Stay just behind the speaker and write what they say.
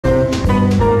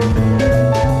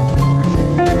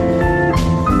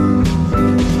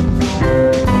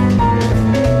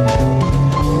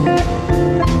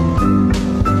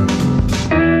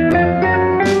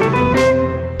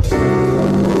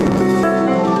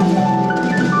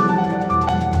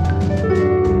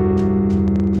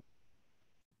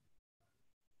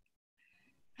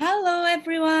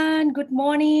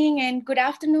and good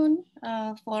afternoon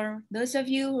for those of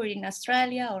you who are in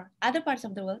Australia or other parts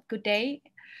of the world. Good day.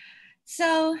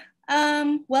 So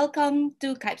welcome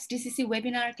to CAIPSDCC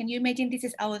webinar. Can you imagine this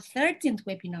is our 13th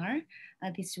webinar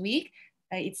this week?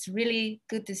 It's really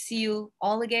good to see you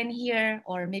all again here,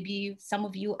 or maybe some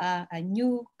of you are a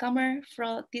newcomer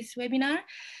for this webinar.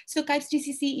 So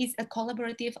CAIPSDCC is a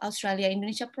collaborative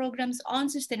Australia-Indonesia programs on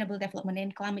sustainable development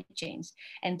and climate change.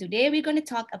 And today we're going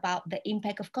to talk about the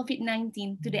impact of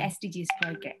COVID-19 to the SDGs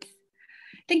project.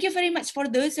 Thank you very much for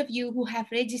those of you who have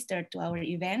registered to our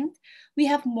event. We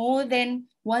have more than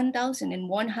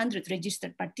 1,100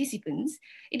 registered participants.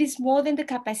 It is more than the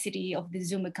capacity of the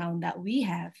Zoom account that we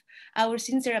have. Our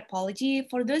sincere apology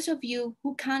for those of you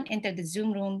who can't enter the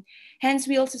Zoom room. Hence,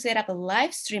 we also set up a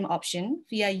live stream option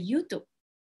via YouTube.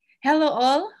 Hello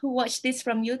all who watch this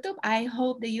from YouTube. I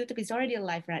hope the YouTube is already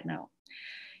live right now.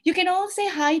 You can all say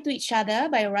hi to each other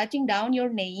by writing down your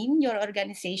name, your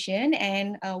organization,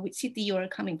 and which city you're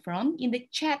coming from in the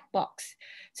chat box,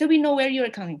 so we know where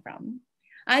you're coming from.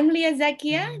 I'm Leah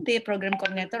Zakia, the program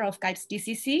coordinator of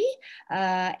CAIPSDCC,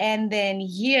 and then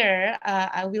here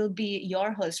I will be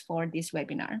your host for this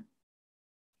webinar.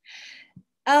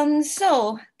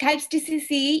 So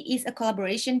CAIPSDCC is a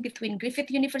collaboration between Griffith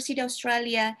University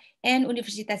Australia and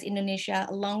Universitas Indonesia,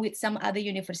 along with some other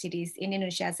universities in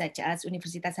Indonesia, such as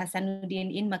Universitas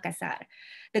Hasanuddin in Makassar.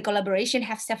 The collaboration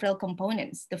has several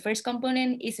components. The first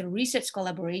component is a research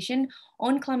collaboration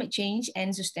on climate change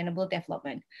and sustainable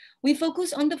development. We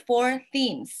focus on the 4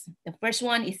 themes. The first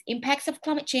one is impacts of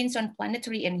climate change on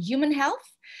planetary and human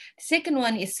health. The second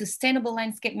one is sustainable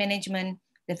landscape management.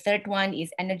 The third one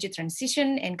is energy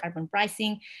transition and carbon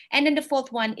pricing. And then the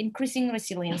fourth one, increasing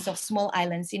resilience of small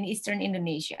islands in Eastern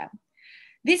Indonesia.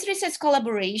 This research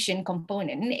collaboration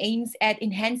component aims at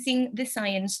enhancing the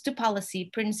science to policy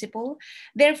principle.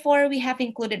 Therefore, we have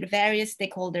included various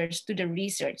stakeholders to the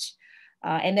research,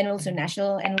 and then also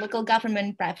national and local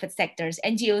government, private sectors,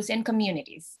 NGOs, and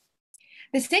communities.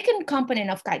 The second component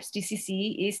of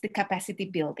CAIPSDCC is the capacity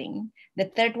building.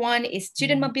 The third one is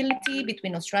student mobility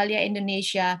between Australia and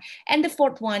Indonesia. And the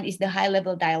fourth one is the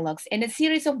high-level dialogues and a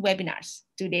series of webinars.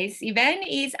 Today's event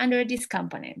is under this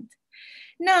component.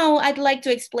 Now, I'd like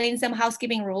to explain some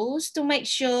housekeeping rules to make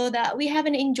sure that we have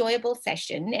an enjoyable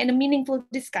session and a meaningful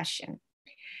discussion.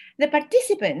 The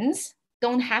participants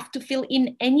don't have to fill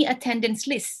in any attendance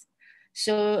list.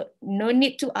 So no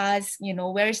need to ask,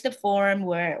 where's the form?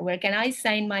 Where can I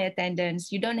sign my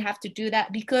attendance? You don't have to do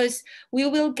that because we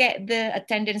will get the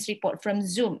attendance report from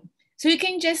Zoom. So you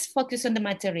can just focus on the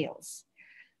materials.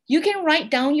 You can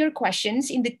write down your questions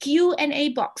in the Q&A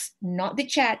box, not the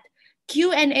chat,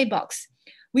 Q&A box.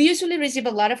 We usually receive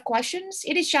a lot of questions.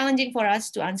 It is challenging for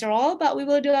us to answer all, but we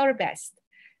will do our best.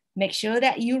 Make sure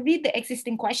that you read the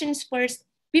existing questions first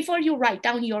before you write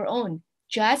down your own.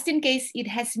 Just in case it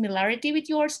has similarity with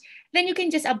yours, then you can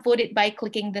just upvote it by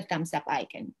clicking the thumbs up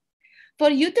icon. For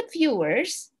YouTube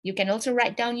viewers, you can also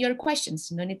write down your questions,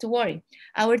 no need to worry.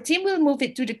 Our team will move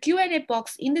it to the Q&A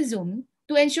box in the Zoom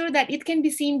to ensure that it can be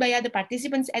seen by other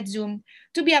participants at Zoom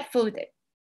to be upvoted.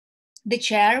 The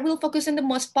chair will focus on the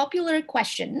most popular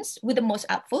questions with the most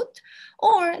upvote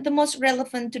or the most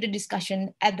relevant to the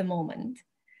discussion at the moment.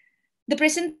 The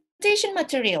presentation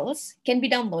materials can be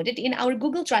downloaded in our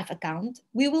Google Drive account.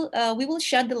 We will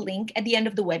share the link at the end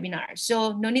of the webinar,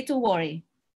 so no need to worry.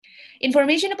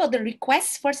 Information about the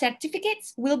requests for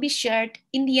certificates will be shared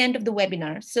in the end of the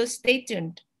webinar, so stay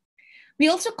tuned. We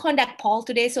also conduct poll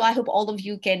today, so I hope all of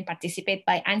you can participate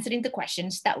by answering the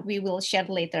questions that we will share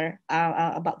later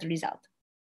about the result.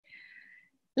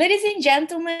 Ladies and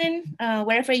gentlemen,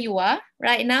 wherever you are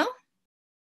right now,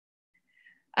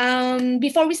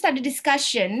 before we start the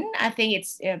discussion, I think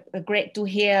it's great to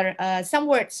hear some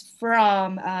words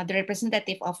from the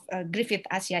representative of Griffith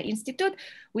Asia Institute,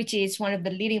 which is one of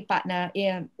the leading partner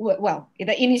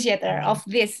the initiator of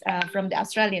this from the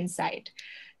Australian side.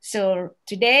 So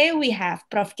today we have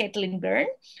Prof. Kathleen Byrne,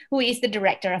 who is the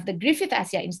director of the Griffith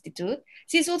Asia Institute.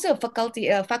 She's also a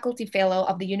faculty fellow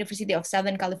of the University of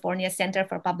Southern California Center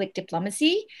for Public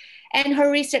Diplomacy, and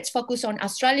her research focuses on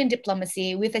Australian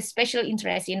diplomacy with a special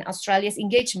interest in Australia's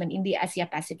engagement in the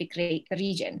Asia-Pacific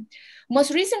region.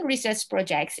 Most recent research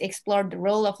projects explore the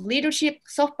role of leadership,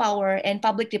 soft power, and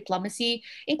public diplomacy,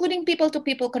 including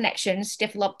people-to-people connections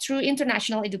developed through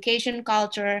international education,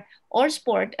 culture, or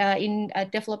sport in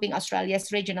developing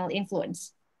Australia's regional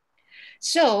influence.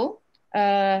 So,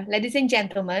 ladies and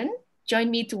gentlemen,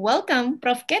 join me to welcome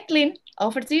Prof. Kathleen.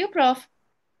 Over to you, Prof.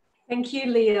 Thank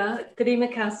you, Leah. Terima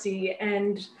kasih,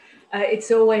 and it's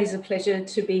always a pleasure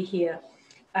to be here.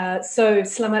 So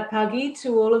selamat pagi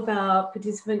to all of our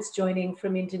participants joining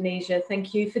from Indonesia.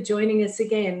 Thank you for joining us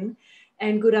again,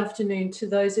 and good afternoon to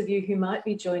those of you who might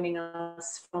be joining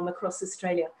us from across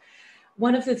Australia.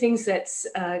 One of the things that's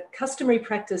customary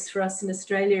practice for us in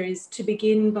Australia is to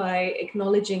begin by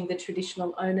acknowledging the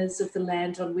traditional owners of the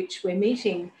land on which we're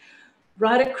meeting,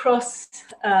 right across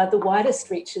the widest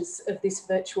reaches of this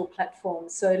virtual platform.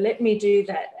 So let me do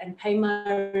that and pay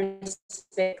my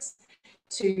respects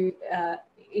to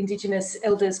Indigenous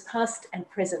elders past and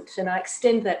present, and I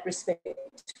extend that respect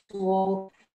to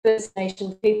all First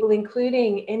Nation people,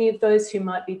 including any of those who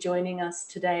might be joining us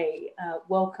today.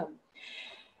 Welcome.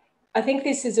 I think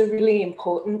this is a really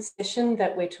important session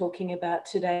that we're talking about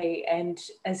today, and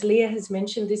as Leah has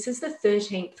mentioned, this is the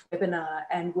 13th webinar,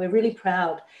 and we're really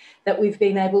proud that we've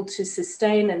been able to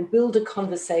sustain and build a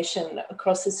conversation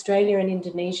across Australia and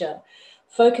Indonesia,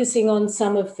 focusing on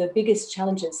some of the biggest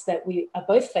challenges that we are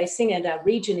both facing and our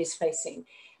region is facing,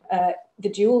 the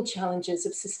dual challenges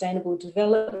of sustainable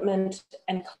development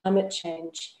and climate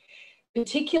change.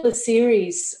 Particular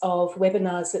series of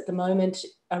webinars at the moment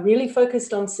are really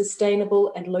focused on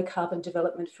sustainable and low carbon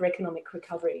development for economic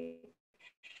recovery.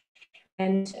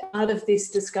 And out of this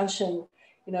discussion,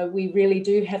 we really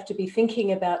do have to be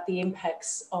thinking about the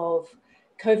impacts of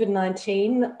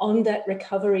COVID-19 on that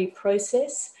recovery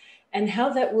process and how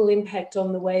that will impact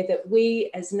on the way that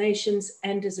we as nations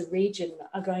and as a region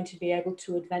are going to be able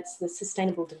to advance the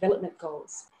Sustainable Development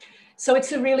Goals. So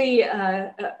it's a really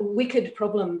wicked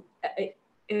problem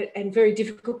and very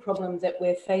difficult problem that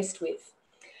we're faced with.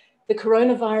 The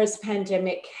coronavirus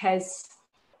pandemic has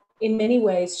in many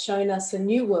ways shown us a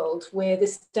new world where the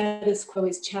status quo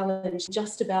is challenged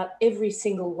just about every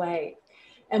single way.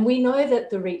 And we know that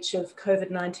the reach of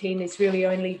COVID-19 is really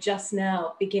only just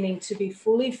now beginning to be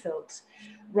fully felt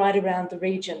right around the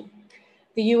region.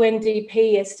 The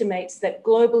UNDP estimates that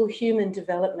global human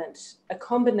development, a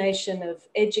combination of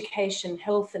education,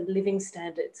 health, and living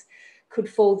standards, could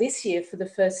fall this year for the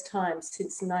first time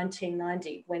since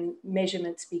 1990, when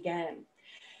measurements began.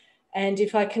 And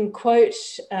if I can quote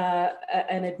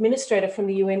an administrator from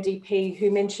the UNDP who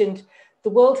mentioned, the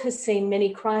world has seen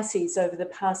many crises over the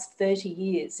past 30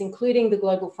 years, including the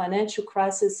global financial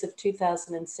crisis of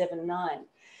 2007-09.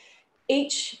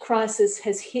 Each crisis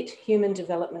has hit human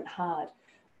development hard,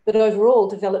 but overall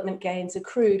development gains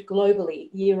accrued globally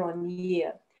year on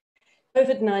year.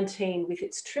 COVID-19, with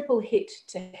its triple hit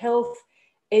to health,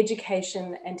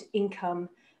 education, and income,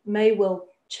 may well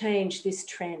change this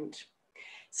trend.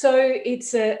 So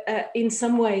it's in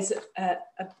some ways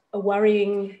a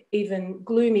worrying, even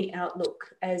gloomy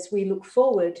outlook as we look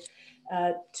forward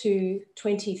to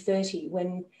 2030,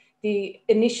 when the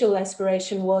initial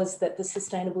aspiration was that the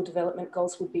Sustainable Development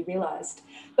Goals would be realised.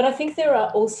 But I think there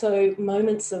are also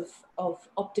moments of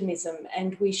optimism,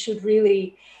 and we should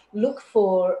really look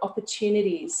for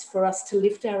opportunities for us to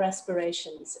lift our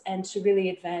aspirations and to really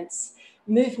advance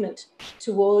movement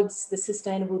towards the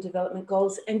Sustainable Development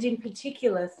Goals, and in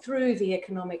particular through the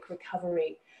economic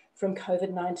recovery from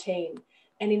COVID-19.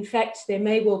 And in fact, there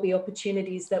may well be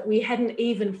opportunities that we hadn't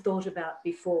even thought about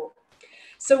before.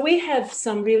 So we have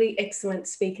some really excellent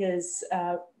speakers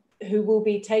who will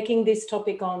be taking this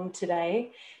topic on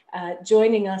today,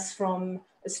 joining us from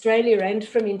Australia and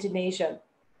from Indonesia.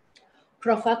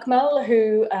 Prof. Akmal,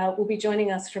 who will be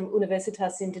joining us from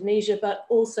Universitas Indonesia, but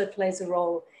also plays a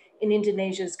role in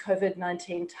Indonesia's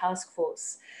COVID-19 task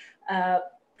force.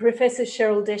 Professor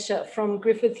Cheryl Desha from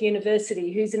Griffith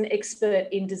University, who's an expert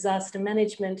in disaster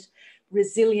management,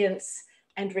 resilience,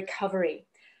 and recovery.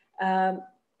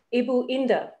 Ibu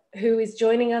Indah, who is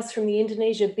joining us from the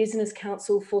Indonesia Business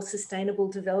Council for Sustainable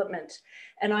Development.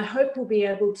 And I hope we'll be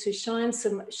able to shine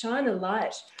a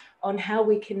light on how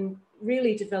we can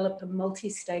really develop a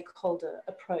multi-stakeholder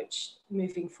approach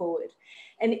moving forward.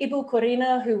 And Ibu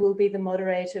Corina, who will be the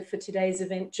moderator for today's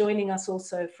event, joining us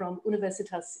also from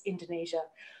Universitas Indonesia.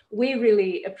 We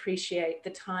really appreciate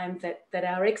the time that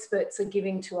our experts are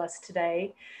giving to us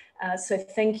today. So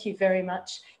thank you very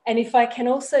much. And if I can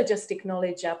also just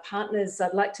acknowledge our partners,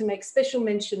 I'd like to make special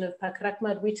mention of Pak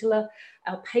Rahmat Witila,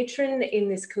 our patron in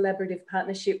this collaborative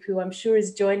partnership, who I'm sure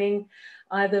is joining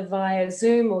either via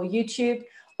Zoom or YouTube.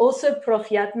 Also, Prof.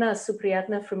 Yatna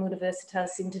Supriyatna from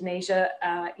Universitas Indonesia,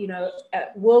 a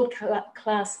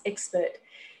world-class expert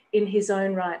in his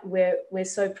own right. We're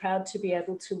so proud to be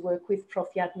able to work with Prof.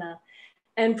 Yatna.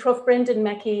 And Prof. Brendan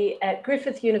Mackey at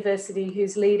Griffith University,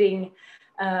 who's leading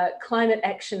climate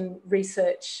action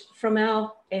research from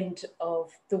our end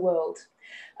of the world.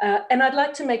 And I'd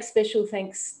like to make special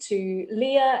thanks to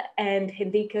Leah and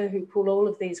Hendika, who pull all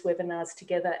of these webinars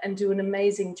together and do an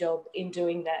amazing job in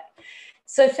doing that.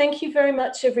 So thank you very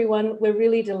much, everyone. We're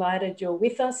really delighted you're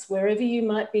with us, wherever you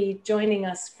might be joining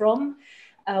us from.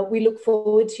 We look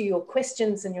forward to your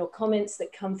questions and your comments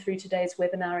that come through today's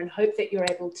webinar and hope that you're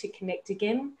able to connect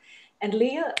again. And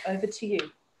Leah, over to you.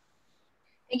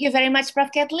 Thank you very much,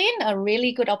 Prof. Kathleen. A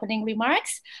really good opening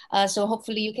remarks. So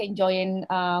hopefully you can join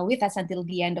with us until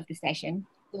the end of the session.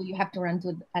 So you have to run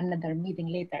to another meeting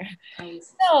later.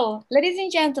 So, ladies and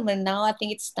gentlemen, now I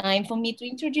think it's time for me to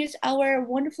introduce our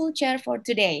wonderful chair for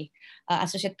today,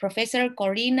 Associate Professor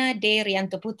Corina De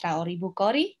Riantoputra, or Ibu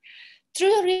Kori.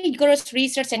 Through rigorous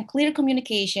research and clear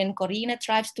communication, Corina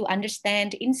strives to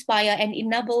understand, inspire, and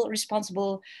enable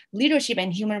responsible leadership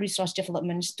and human resource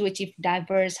developments to achieve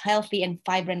diverse, healthy, and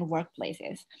vibrant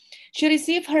workplaces. She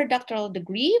received her doctoral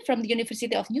degree from the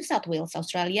University of New South Wales,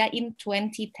 Australia in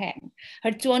 2010.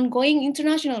 Her two ongoing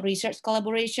international research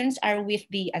collaborations are with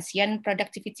the ASEAN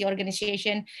Productivity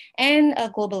Organization and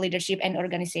Global Leadership and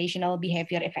Organizational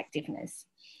Behavior Effectiveness.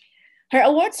 Her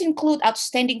awards include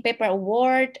Outstanding Paper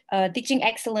Award, Teaching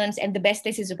Excellence, and the Best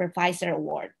Thesis Supervisor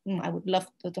Award. I would love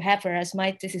to have her as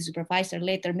my thesis supervisor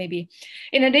later, maybe.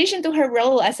 In addition to her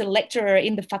role as a lecturer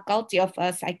in the Faculty of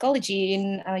Psychology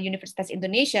in Universitas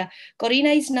Indonesia,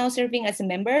 Corina is now serving as a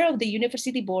member of the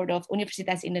University Board of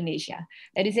Universitas Indonesia.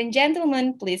 Ladies and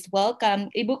gentlemen, please welcome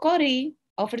Ibu Kori.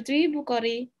 Over to you, Ibu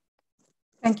Kori.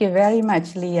 Thank you very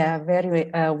much, Leah. Very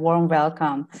warm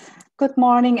welcome. Good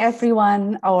morning,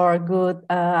 everyone, or good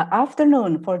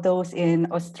afternoon for those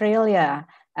in Australia.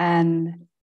 And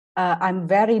I'm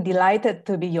very delighted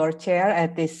to be your chair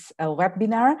at this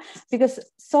webinar because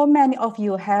so many of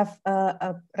you have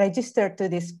registered to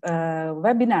this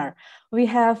webinar. We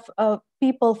have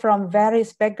people from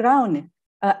various backgrounds,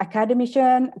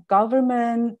 academician,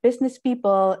 government, business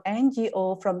people,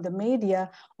 NGO, from the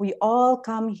media. We all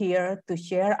come here to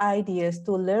share ideas,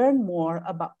 to learn more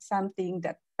about something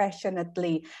that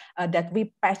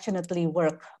we passionately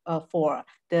work for,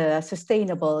 the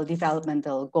sustainable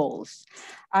developmental goals.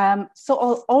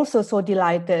 So also so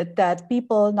delighted that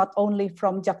people not only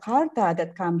from Jakarta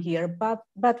that come here, but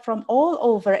from all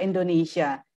over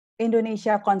Indonesia.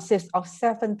 Indonesia consists of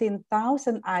 17,000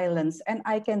 islands, and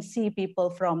I can see people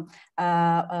from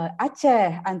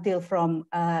Aceh until from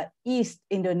East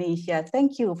Indonesia.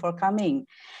 Thank you for coming.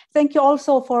 Thank you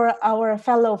also for our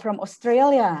fellow from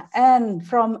Australia and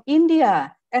from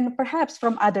India, and perhaps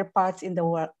from other parts in the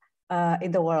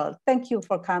world. Thank you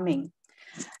for coming.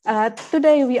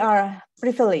 Today we are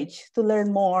privileged to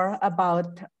learn more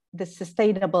about the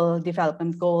Sustainable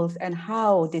Development Goals and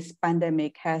how this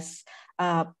pandemic has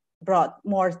brought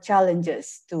more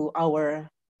challenges to our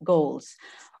goals.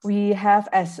 We have,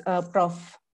 as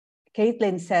Prof.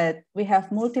 Caitlin said, we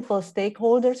have multiple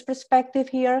stakeholders perspective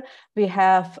here. We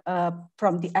have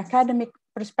from the academic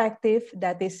perspective,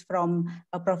 that is from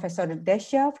Professor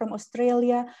Desha from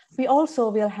Australia. We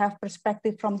also will have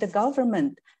perspective from the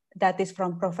government, that is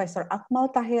from Professor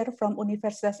Akmal Taher from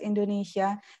Universitas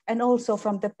Indonesia, and also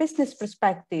from the business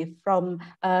perspective from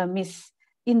Ms.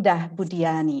 Indah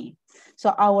Budiani.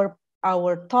 So our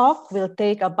talk will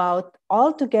take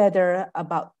altogether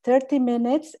about 30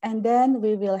 minutes, and then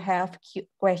we will have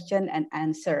question and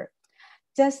answer.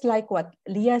 Just like what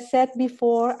Leah said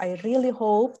before, I really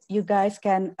hope you guys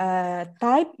can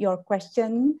type your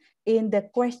question in the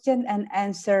question and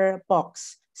answer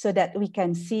box so that we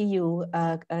can see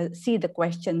the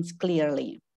questions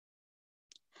clearly.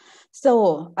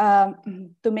 So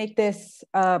to make this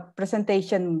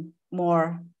presentation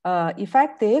more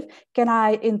effective, can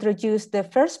I introduce the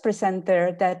first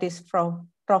presenter, that is from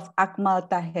Prof. Akmal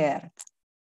Taher.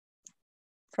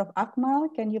 Prof. Akmal,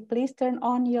 can you please turn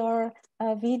on your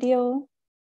video?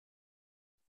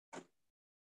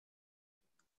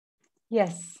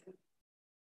 Yes,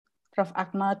 Prof.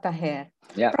 Akmal Taher.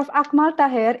 Yeah. Prof. Akmal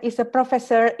Taher is a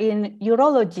professor in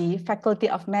urology, Faculty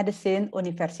of Medicine,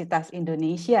 Universitas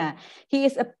Indonesia. He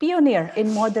is a pioneer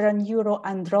in modern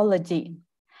uroandrology.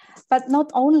 But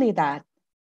not only that,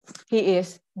 he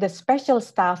is the special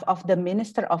staff of the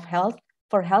Minister of Health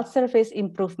for Health Service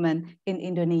Improvement in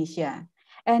Indonesia.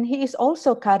 And he is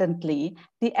also currently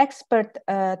the expert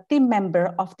team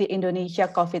member of the Indonesia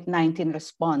COVID-19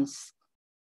 response.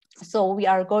 So we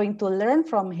are going to learn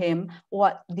from him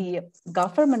what the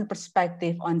government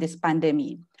perspective on this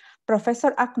pandemic.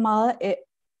 Professor Akmal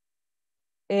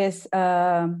was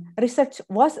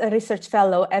a research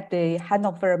fellow at the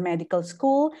Hanover Medical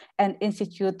School and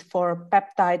Institute for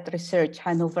Peptide Research,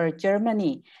 Hanover,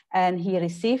 Germany. And he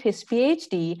received his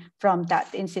PhD from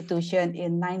that institution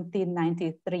in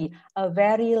 1993, a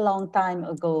very long time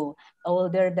ago,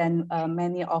 older than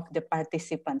many of the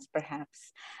participants,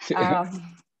 perhaps.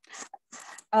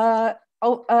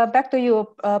 back to you,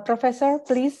 Professor.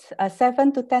 Please,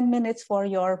 7 to 10 minutes for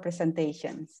your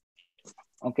presentations.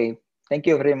 Okay, thank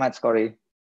you very much, Corey.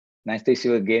 Nice to see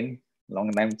you again.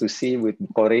 Long time to see with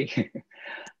Corey.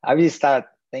 I will start.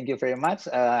 Thank you very much.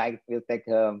 I will take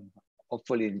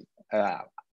hopefully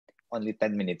only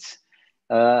 10 minutes.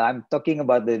 I'm talking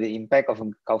about the impact of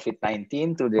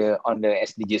COVID-19 on the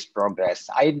SDGs progress.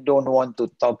 I don't want to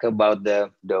talk about the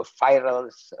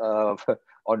virus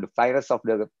or the virus of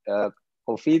the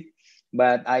COVID,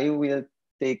 but I will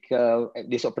take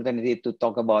this opportunity to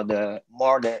talk about the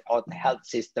health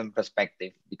system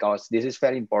perspective, because this is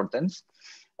very important.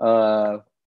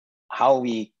 How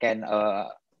we can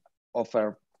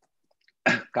overcome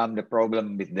the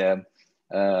problem with the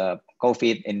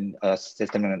COVID in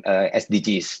system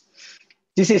SDGs.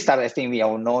 This is I think we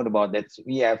all know about that.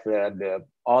 We have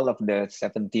all of the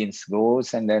 17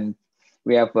 goals, and then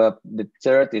we have the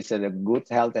third is the good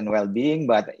health and well-being,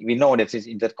 but we know that it's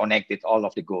interconnected, all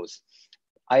of the goals.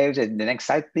 The next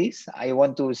slide, please. I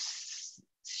want to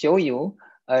show you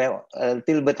a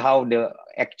little bit how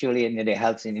actually the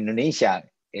health in Indonesia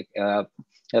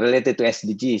related to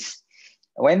SDGs.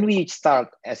 When we start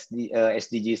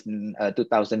SDGs in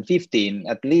 2015,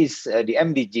 at least the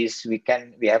MDGs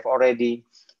we have already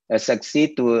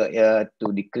succeed to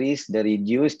decrease the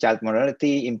reduced child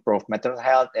mortality, improve mental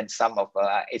health, and some of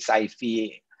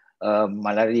HIV,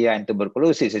 malaria, and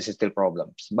tuberculosis is still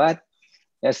problems. But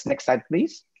yes, next slide,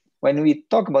 please. When we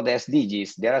talk about the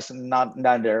SDGs, there are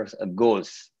other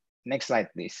goals. Next slide,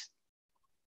 please.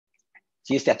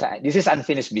 This is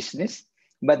unfinished business,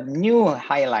 but new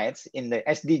highlights in the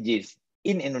SDGs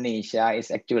in Indonesia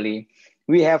is actually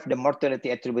we have the mortality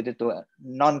attributed to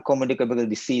non-communicable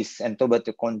disease and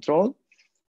tobacco control,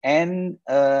 and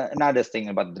another thing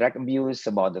about drug abuse,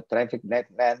 about the traffic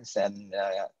deaths, and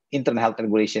internal health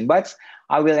regulation. But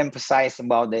I will emphasize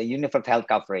about the universal health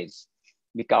coverage,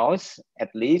 because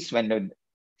at least from the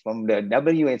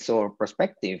WHO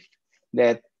perspective,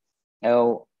 that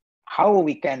how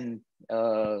we can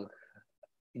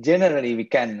generally we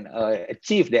can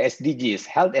achieve the SDGs,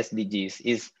 health SDGs,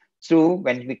 is through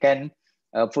when we can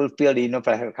fulfill the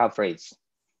universal health coverage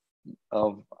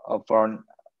for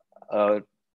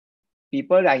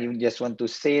people. I just want to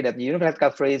say that the universal health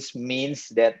coverage means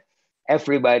that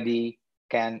everybody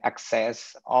can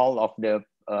access all of the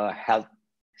health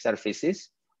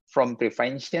services, from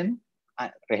prevention,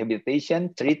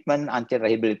 rehabilitation, treatment, until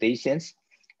rehabilitations.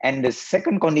 And the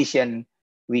second condition,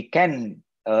 we can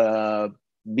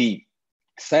be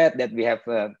said that we have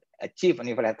achieved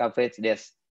universal health coverage, that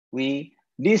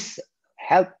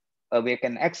we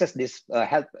can access this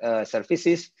health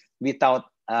services without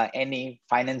any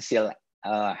financial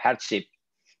hardship.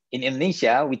 In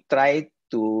Indonesia, we try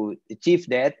to achieve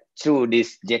that through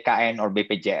this JKN or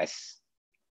BPJS.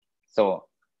 So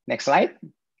next slide.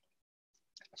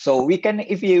 So we can,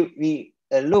 if we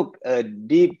look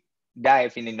deep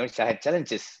dive in Indonesia health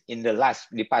challenges in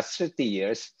the past 30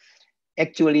 years,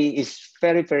 actually is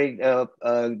very, very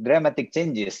dramatic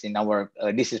changes in our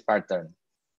disease pattern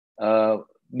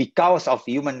because of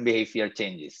human behavior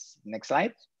changes. Next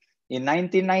slide. In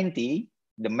 1990,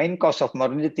 the main cause of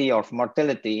morbidity or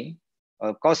mortality,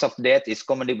 cause of death, is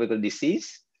communicable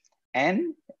disease.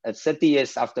 And 30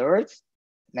 years afterwards,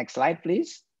 next slide,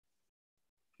 please,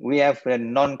 we have a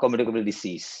non-communicable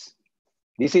disease.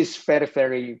 This is very,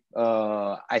 very,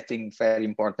 I think, very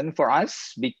important for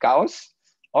us, because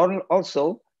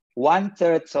also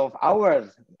 1/3 of our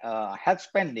health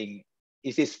spending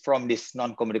is from this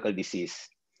non-communicable disease.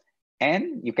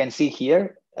 And you can see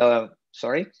here,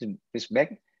 sorry, please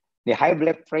back, the high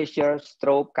blood pressure,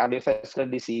 stroke, cardiovascular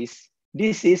disease.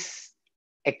 This is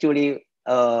actually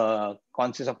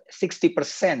consists of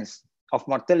 60% of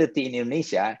mortality in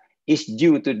Indonesia is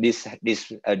due to these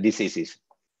diseases.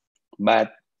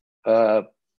 But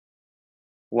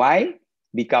why?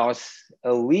 Because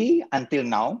we, until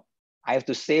now, I have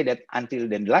to say that until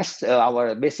the last,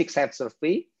 our basic health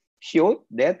survey showed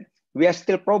that we are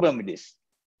still problem with this,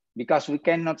 because we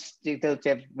cannot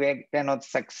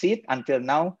succeed until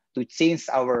now to change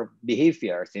our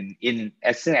behaviors in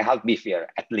health behavior,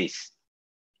 at least.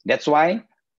 That's why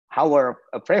our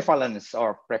prevalence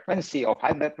or frequency of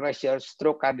high blood pressure,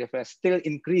 stroke, cardiovascular still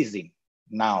increasing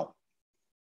now.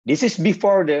 This is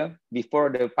before the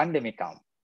pandemic come.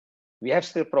 We have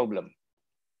still problem.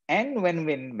 And when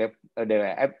the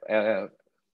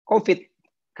COVID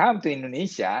come to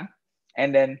Indonesia,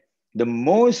 and then the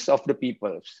most of the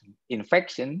people's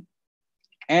infection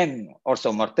and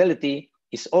also mortality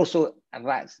is also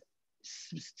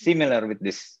similar with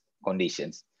these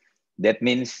conditions. That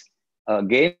means,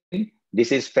 again,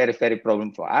 this is very, very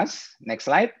problem for us. Next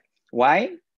slide.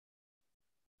 Why?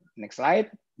 Next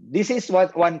slide. This is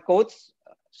what one quote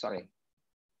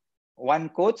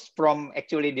from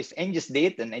actually this Angus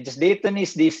Deaton. Angus Deaton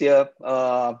is this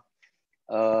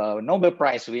Nobel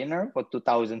Prize winner for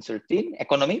 2013,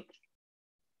 economic.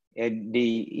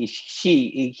 He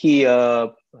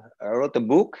wrote a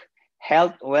book,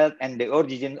 Health, Wealth, and the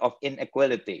Origin of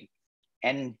Inequality.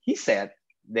 And he said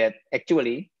that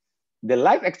actually the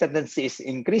life expectancy is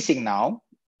increasing now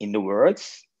in the world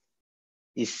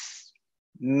is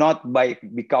not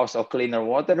because of cleaner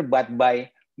water, but by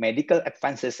medical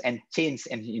advances and change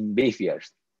in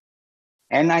behaviors.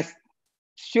 And I'm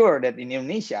sure that in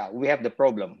Indonesia, we have the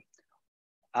problem.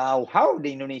 How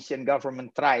the Indonesian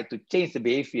government try to change the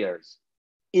behaviors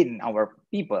in our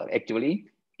people actually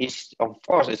is, of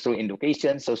course, is through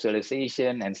education,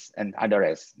 socialization, and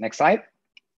others. Next slide.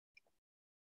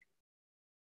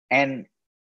 And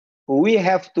we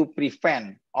have to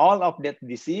prevent all of that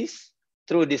disease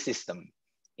through this system.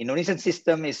 Indonesian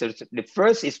system is the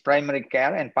first is primary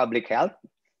care and public health.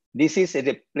 This is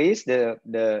the place,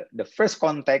 the first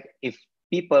contact if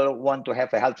people want to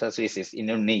have a health services in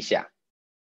Indonesia.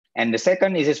 And the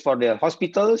second is for the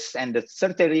hospitals and the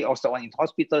surgery also in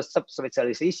hospital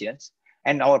subspecializations.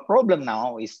 And our problem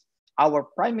now is our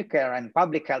primary care and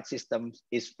public health system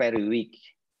is very weak.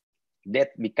 That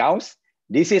because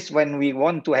this is when we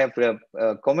want to have a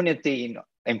community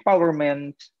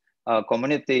empowerment,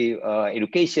 community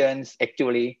educations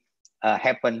actually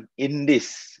happen in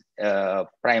this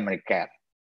primary care.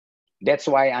 That's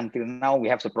why until now we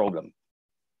have the problem.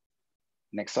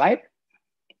 Next slide.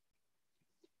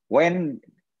 When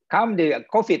come the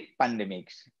COVID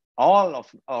pandemics, all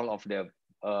of the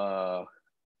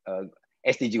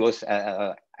SDGs was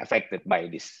affected by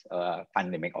this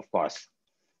pandemic, of course.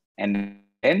 And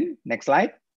then next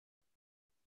slide.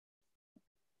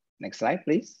 Next slide,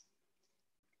 please.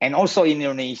 And also in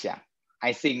Indonesia,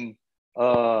 I think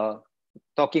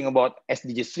talking about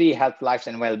SDGs 3, health, lives,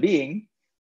 and well-being,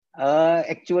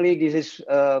 actually this is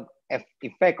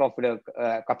effect of the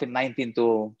COVID-19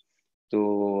 to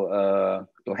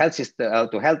health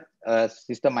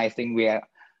system. I think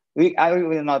I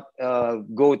will not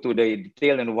go to the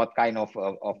detail and what kind of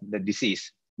the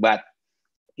disease, but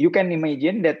you can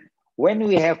imagine that when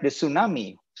we have the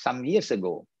tsunami some years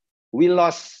ago, we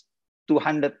lost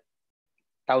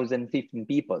 200,015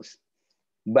 people,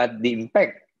 but the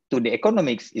impact to the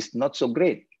economics is not so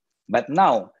great. But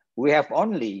now we have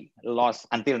only lost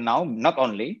until now, not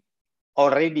only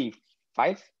already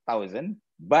 5,000,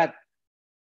 but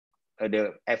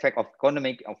the effect of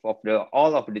economic of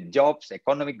all of the jobs,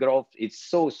 economic growth, it's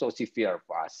so severe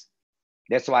for us.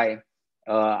 That's why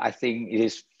I think it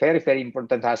is very, very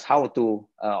important to us how to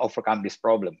overcome this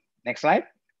problem. Next slide.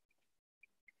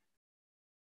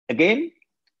 Again,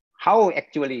 how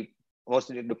actually was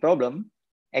the problem?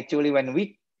 Actually, when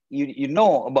you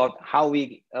know about how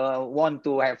we want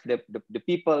to have the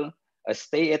people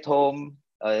stay at home,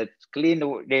 clean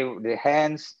their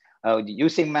hands,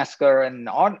 using masker and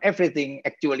on everything,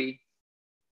 actually,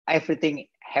 everything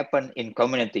happened in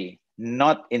community,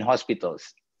 not in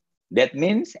hospitals. That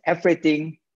means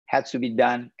everything has to be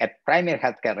done at primary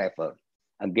healthcare level.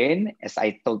 Again, as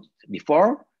I told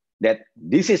before, that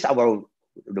this is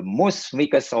the most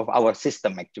weakest of our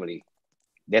system actually.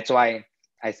 That's why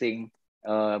I think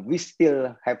we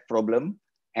still have problem.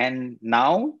 And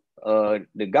now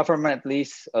the government, at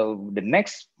least the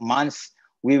next months,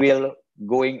 we will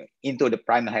going into the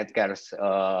primary healthcare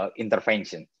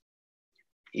intervention.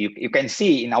 You can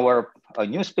see in our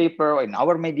newspaper, in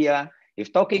our media,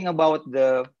 if talking about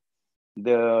the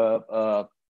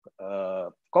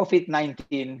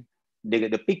COVID-19,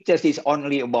 the pictures is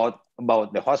only about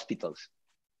the hospitals.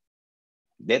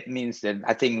 That means that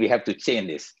I think we have to change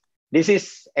this. This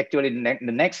is actually the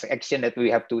next action that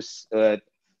we have to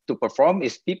perform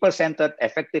is people-centered,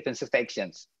 effective, and safe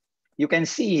actions. You can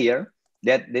see here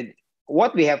that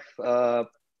what we have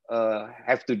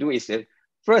to do is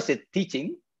first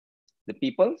teaching the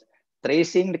people,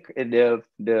 tracing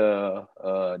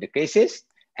the cases,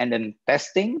 and then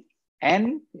testing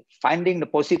and finding the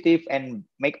positive and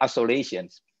make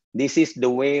isolations. This is the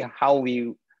way how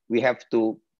we have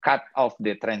to cut off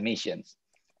the transmissions.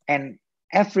 And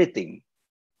everything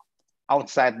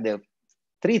outside the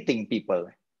treating people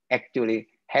actually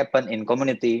happen in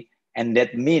community, and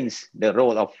that means the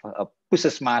role of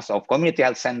Puskesmas, of community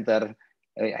health center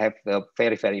have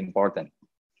very, very important.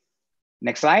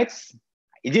 Next slides.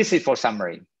 This is for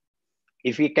summary.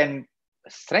 If we can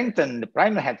strengthen the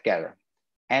primary healthcare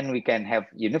and we can have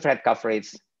universal health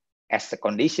coverage as the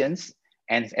conditions,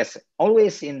 and as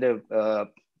always in the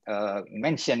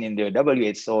mentioned in the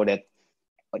WHO that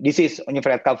disease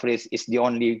universal coverage is the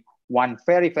only one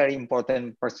very, very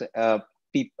important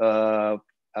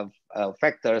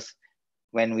factors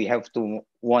when we have to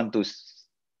want to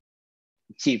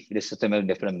achieve the Sustainable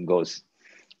Development Goals.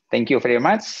 Thank you very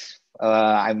much.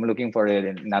 I'm looking for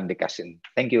another discussion.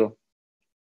 Thank you.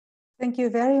 Thank you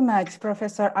very much,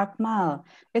 Professor Akmal.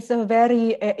 It's a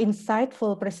very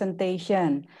insightful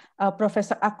presentation.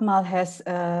 Professor Akmal has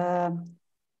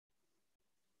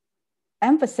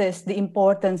emphasized the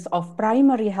importance of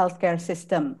primary healthcare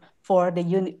system for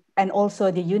the and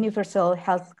also the universal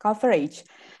health coverage.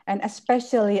 And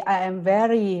especially, I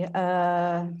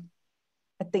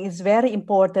think it's very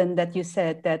important that you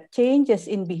said that changes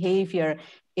in behavior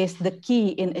is the key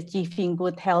in achieving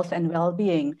good health and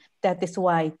well-being. That is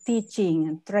why teaching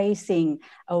and tracing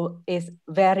is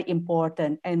very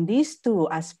important. And these two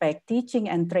aspects, teaching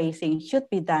and tracing, should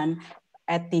be done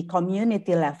at the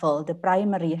community level, the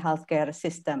primary healthcare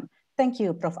system. Thank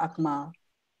you, Prof. Akmal.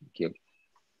 Thank you.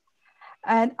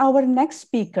 And our next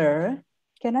speaker,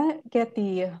 can I get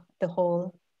the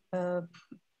whole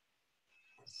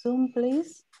Zoom,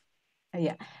 please?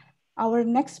 Yeah, our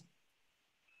next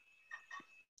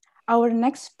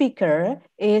speaker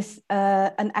is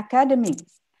an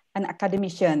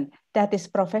academician, that is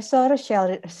Professor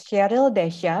Cheryl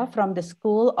Desha from the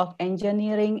School of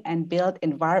Engineering and Built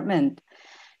Environment.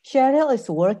 Cheryl is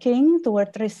working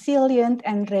toward resilient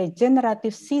and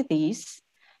regenerative cities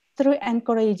through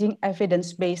encouraging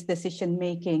evidence-based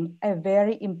decision-making, a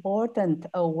very important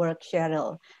work,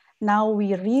 Cheryl. Now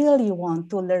we really want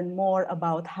to learn more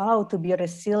about how to be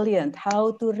resilient,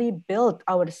 how to rebuild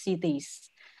our cities.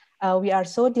 We are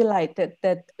so delighted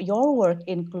that your work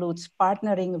includes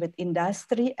partnering with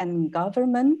industry and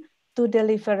government to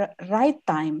deliver right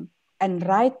time and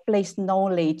right place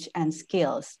knowledge and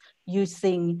skills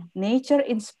using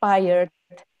nature-inspired,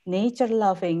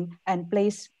 nature-loving, and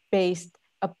place-based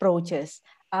approaches.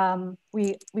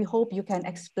 We hope you can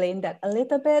explain that a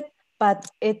little bit, but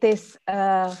it is,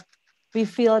 we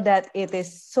feel that it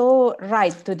is so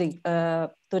right to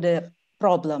the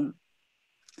problem.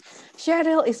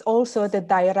 Cheryl is also the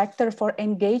Director for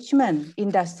Engagement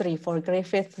Industry for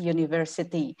Griffith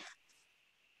University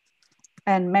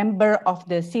and member of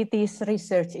the Cities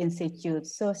Research Institute.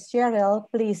 So Cheryl,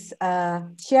 please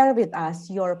share with us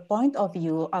your point of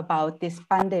view about this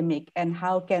pandemic and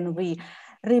how can we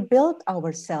rebuild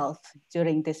ourselves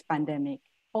during this pandemic.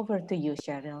 Over to you,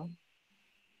 Cheryl.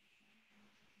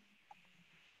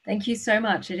 Thank you so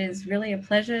much. It is really a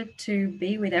pleasure to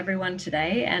be with everyone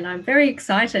today, and I'm very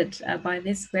excited by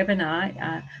this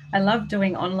webinar. I love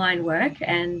doing online work,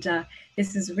 and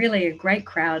this is really a great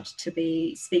crowd to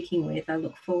be speaking with. I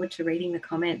look forward to reading the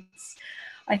comments.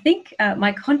 I think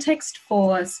my context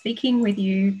for speaking with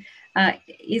you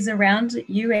is around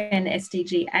UN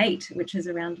SDG 8, which is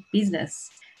around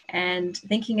business, and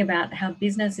thinking about how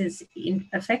business is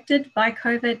affected by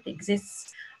COVID,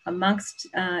 exists amongst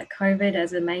COVID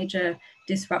as a major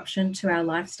disruption to our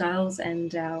lifestyles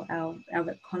and our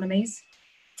economies.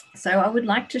 So I would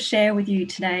like to share with you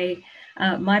today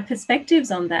my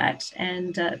perspectives on that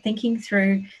and thinking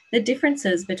through the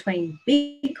differences between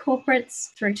big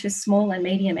corporates through to small and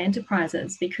medium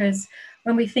enterprises, because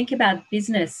when we think about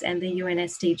business and the UN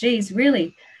SDGs,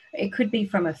 really, it could be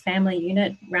from a family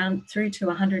unit round through to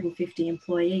 150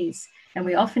 employees. And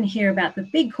we often hear about the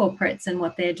big corporates and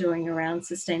what they're doing around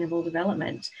sustainable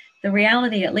development. The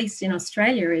reality, at least in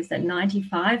Australia, is that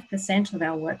 95% of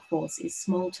our workforce is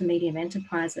small to medium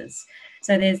enterprises.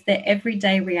 So there's the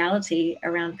everyday reality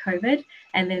around COVID,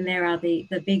 and then there are the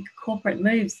big corporate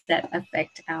moves that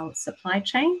affect our supply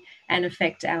chain and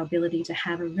affect our ability to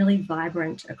have a really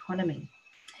vibrant economy.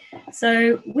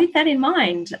 So with that in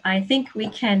mind, I think we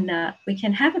can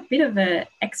have a bit of an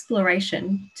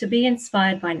exploration to be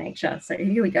inspired by nature. So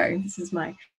here we go. This is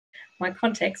my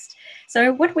context.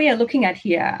 So what we are looking at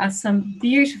here are some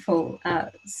beautiful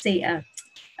sea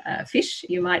fish.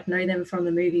 You might know them from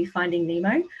the movie Finding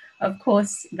Nemo. Of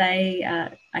course, they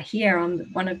are here on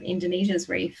one of Indonesia's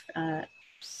reef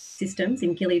systems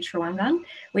in Gili Trawangan,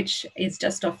 which is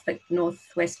just off the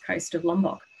northwest coast of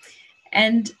Lombok.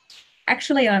 And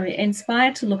actually, I'm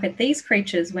inspired to look at these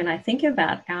creatures when I think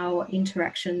about our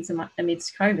interactions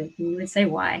amidst COVID. And you would say,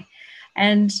 why?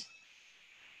 And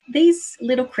these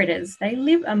little critters, they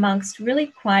live amongst really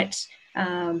quite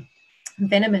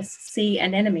venomous sea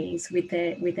anemones with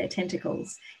their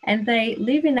tentacles. And they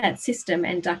live in that system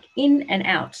and duck in and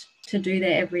out to do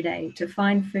their everyday, to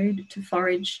find food, to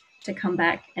forage, to come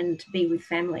back and to be with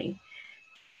family.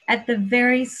 At the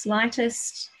very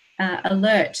slightest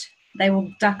alert, they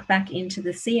will duck back into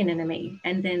the sea anemone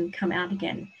and then come out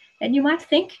again. And you might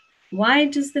think, Why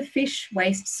does the fish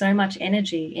waste so much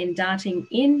energy in darting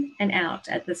in and out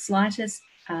at the slightest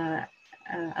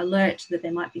alert that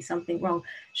there might be something wrong?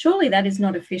 Surely that is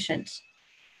not efficient.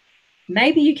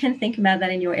 Maybe you can think about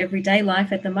that in your everyday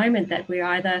life at the moment, that we're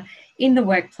either in the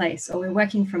workplace, or we're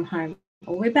working from home,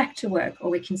 or we're back to work,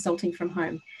 or we're consulting from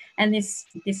home. And this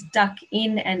duck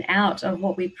in and out of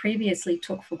what we previously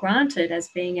took for granted as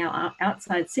being our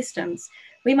outside systems,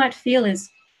 we might feel is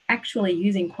actually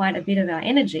using quite a bit of our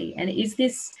energy. And is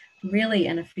this really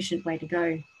an efficient way to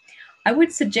go? I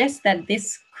would suggest that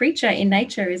this creature in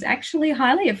nature is actually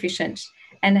highly efficient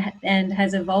and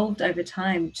has evolved over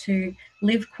time to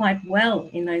live quite well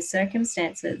in those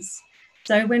circumstances.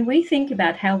 So when we think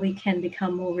about how we can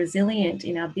become more resilient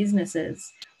in our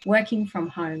businesses, working from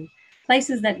home,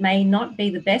 places that may not be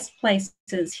the best places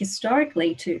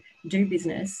historically to do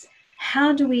business,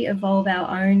 how do we evolve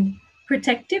our own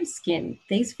protective skin?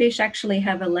 These fish actually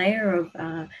have a layer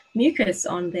of mucus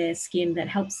on their skin that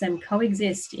helps them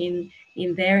coexist in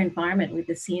their environment with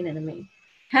the sea anemone.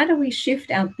 How do we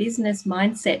shift our business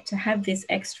mindset to have this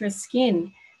extra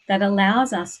skin that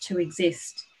allows us to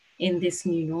exist in this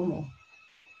new normal?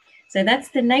 So that's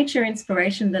the nature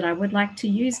inspiration that I would like to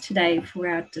use today for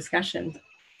our discussion.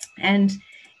 And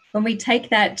when we take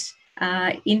that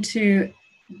into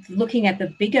looking at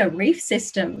the bigger reef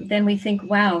system, then we think,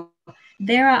 wow,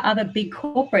 there are other big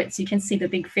corporates. You can see the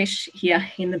big fish here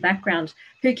in the background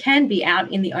who can be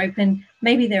out in the open.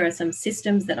 Maybe there are some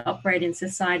systems that operate in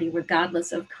society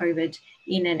regardless of COVID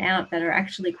in and out that are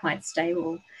actually quite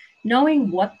stable.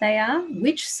 Knowing what they are,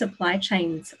 which supply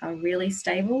chains are really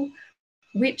stable,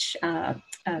 which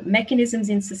mechanisms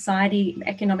in society,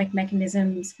 economic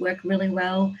mechanisms work really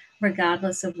well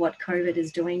regardless of what COVID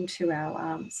is doing to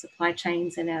our supply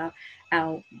chains and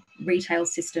our retail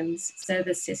systems,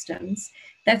 service systems.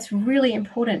 That's really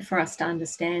important for us to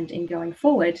understand in going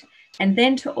forward. And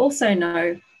then to also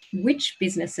know which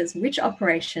businesses, which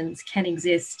operations can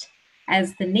exist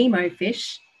as the Nemo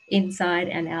fish inside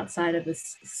and outside of the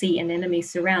sea anemone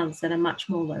surrounds that are much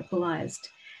more localized.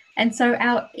 And so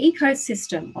our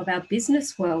ecosystem of our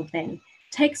business world then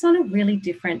takes on a really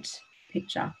different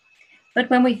picture. But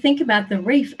when we think about the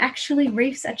reef, actually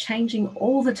reefs are changing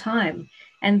all the time.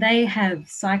 And they have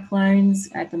cyclones.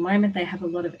 At the moment, they have a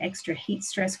lot of extra heat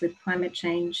stress with climate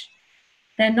change.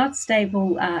 They're not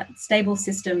stable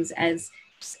systems as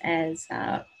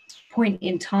point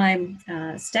in time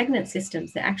stagnant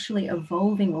systems. They're actually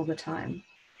evolving all the time.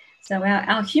 So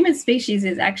our human species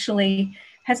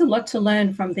has a lot to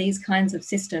learn from these kinds of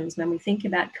systems when we think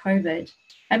about COVID,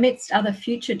 amidst other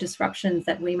future disruptions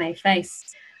that we may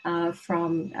face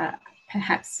from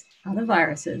perhaps other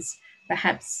viruses.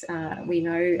 Perhaps we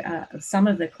know of some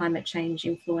of the climate change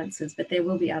influences, but there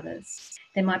will be others.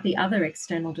 There might be other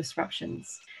external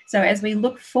disruptions. So as we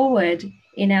look forward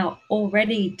in our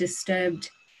already disturbed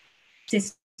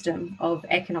system of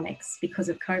economics because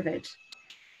of COVID,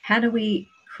 how do we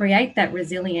create that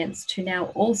resilience to now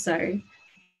also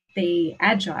be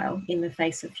agile in the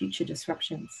face of future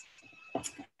disruptions?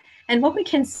 And what we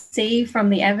can see from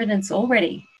the evidence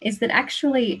already is that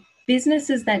actually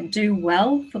businesses that do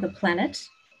well for the planet,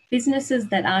 businesses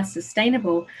that are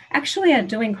sustainable, actually are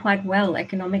doing quite well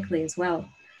economically as well.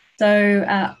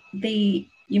 So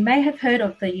you may have heard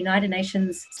of the United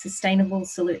Nations Sustainable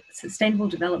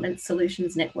Development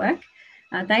Solutions Network.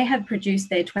 They have produced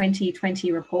their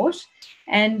 2020 report.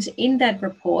 And in that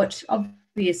report,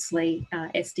 obviously,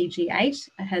 SDG 8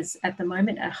 has at the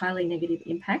moment a highly negative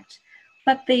impact.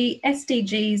 But the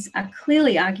SDGs are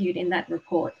clearly argued in that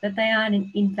report that they are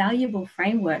an invaluable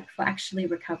framework for actually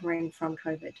recovering from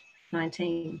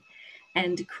COVID-19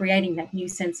 and creating that new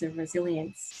sense of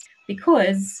resilience,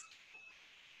 because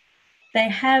they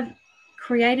have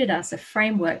created us a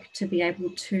framework to be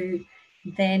able to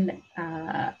then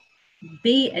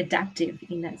be adaptive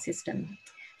in that system.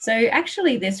 So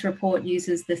actually this report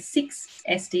uses the 6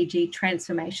 SDG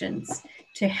transformations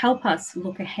to help us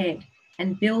look ahead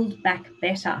and build back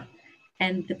better.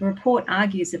 And the report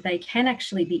argues that they can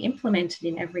actually be implemented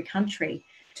in every country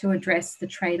to address the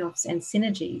trade-offs and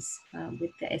synergies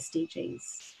with the SDGs.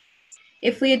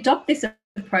 If we adopt this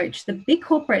approach, the big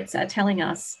corporates are telling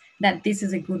us that this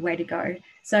is a good way to go.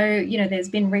 So, you know, there's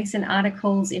been recent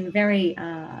articles in very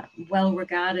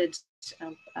well-regarded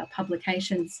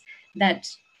publications that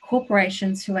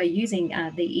corporations who are using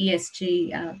the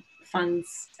ESG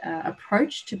funds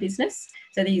approach to business.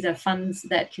 So these are funds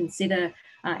that consider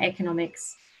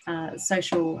economics,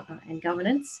 social and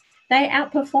governance. They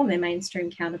outperform their mainstream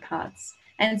counterparts.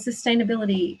 And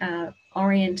sustainability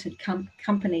oriented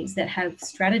companies that have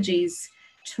strategies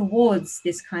towards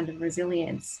this kind of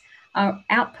resilience are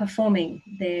outperforming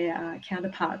their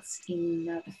counterparts in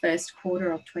the first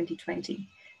quarter of 2020.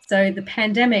 So the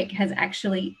pandemic has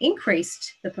actually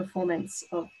increased the performance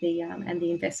of the and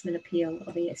the investment appeal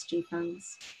of ESG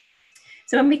funds.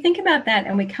 So when we think about that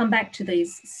and we come back to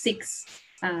these 6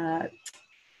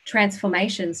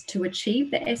 transformations to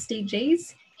achieve the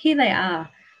SDGs, here they are.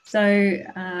 So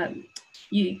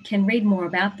you can read more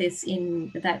about this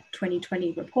in that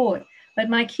 2020 report. But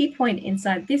my key point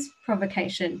inside this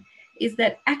provocation is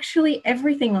that actually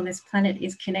everything on this planet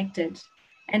is connected,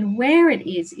 and where it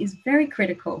is very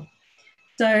critical.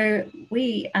 So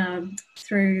we,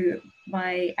 through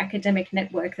my academic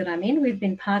network that I'm in, we've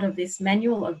been part of this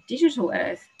Manual of Digital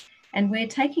Earth, and we're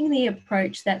taking the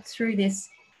approach that through this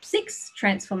 6th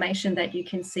transformation that you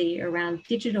can see around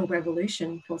digital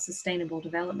revolution for sustainable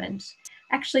development,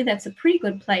 actually that's a pretty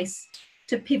good place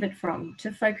to pivot from,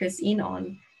 to focus in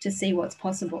on, to see what's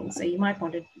possible. So you might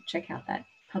want to check out that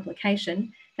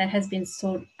publication that has been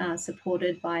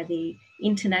supported by the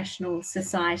International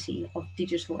Society of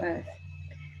Digital Earth.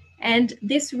 And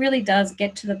this really does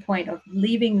get to the point of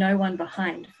leaving no one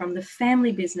behind, from the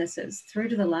family businesses through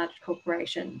to the large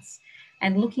corporations,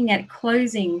 and looking at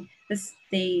closing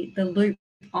the loop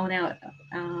on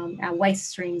our waste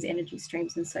streams, energy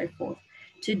streams, and so forth,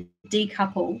 to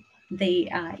decouple the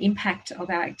impact of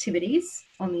our activities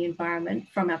on the environment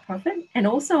from our profit, and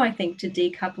also I think to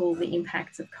decouple the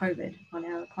impacts of COVID on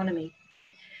our economy.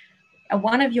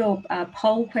 One of your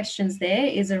poll questions there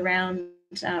is around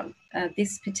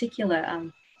this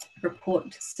particular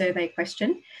report survey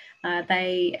question.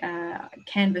 They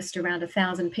canvassed around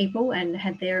 1,000 people and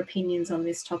had their opinions on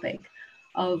this topic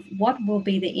of what will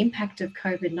be the impact of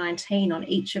COVID-19 on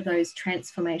each of those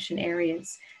transformation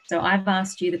areas. So I've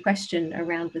asked you the question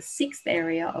around the 6th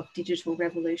area of digital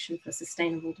revolution for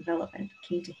sustainable development.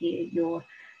 Keen to hear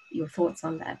your thoughts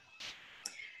on that.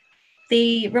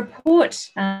 The report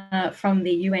from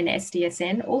the UN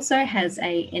SDSN also has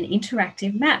an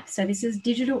interactive map. So this is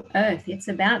Digital Earth. It's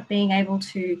about being able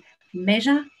to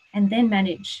measure and then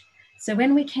manage. So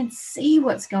when we can see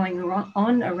what's going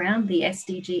on around the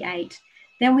SDG 8,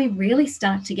 then we really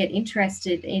start to get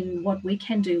interested in what we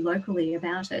can do locally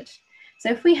about it. So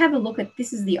if we have a look at,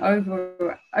 this is the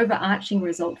overarching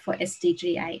result for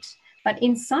SDG 8. But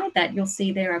inside that, you'll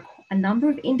see there are a number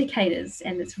of indicators,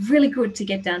 and it's really good to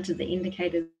get down to the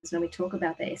indicators when we talk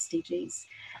about the SDGs.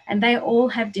 And they all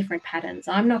have different patterns.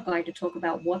 I'm not going to talk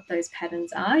about what those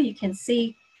patterns are. You can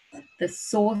see the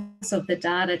source of the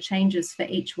data changes for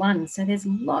each one. So there's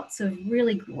lots of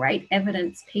really great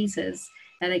evidence pieces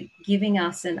that are giving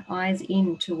us an eyes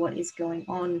into what is going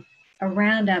on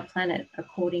around our planet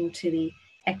according to the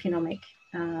economic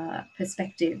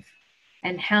perspective.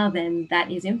 And how then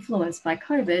that is influenced by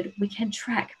COVID, we can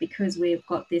track because we've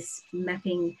got this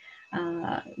mapping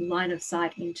line of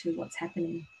sight into what's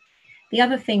happening. The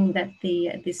other thing that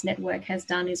this network has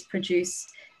done is produce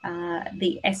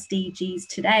the SDGs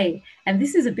today. And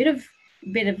this is a bit of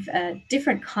a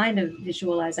different kind of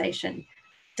visualization.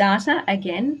 Data,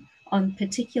 again, on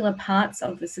particular parts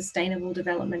of the Sustainable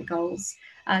Development Goals,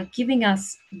 giving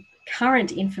us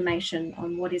current information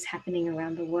on what is happening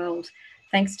around the world,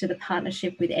 thanks to the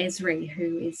partnership with Esri,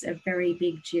 who is a very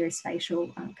big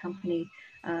geospatial company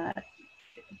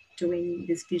doing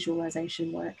this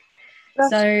visualization work.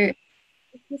 So,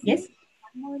 yes?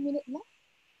 1 more minute left.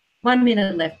 1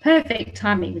 minute left. Perfect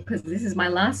timing, because this is my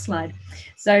last slide.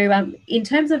 So in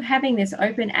terms of having this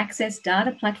open access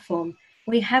data platform,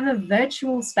 we have a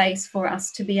virtual space for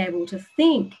us to be able to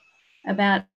think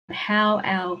about how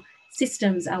our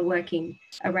systems are working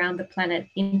around the planet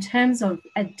in terms of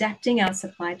adapting our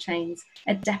supply chains,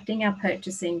 adapting our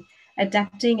purchasing,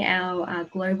 adapting our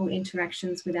global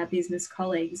interactions with our business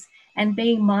colleagues, and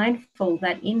being mindful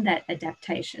that in that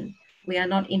adaptation, we are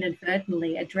not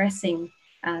inadvertently addressing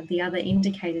the other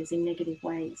indicators in negative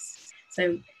ways.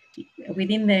 So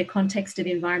within the context of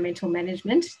environmental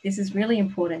management, this is really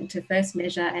important to first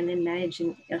measure and then manage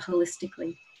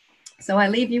holistically. So I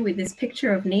leave you with this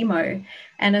picture of Nemo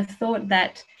and a thought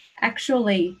that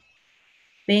actually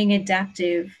being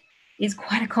adaptive is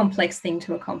quite a complex thing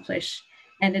to accomplish.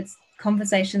 And it's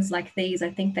conversations like these, I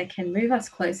think, that can move us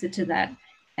closer to that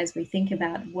as we think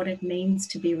about what it means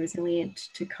to be resilient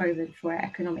to COVID for our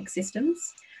economic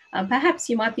systems. Perhaps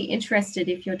you might be interested,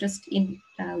 if you're just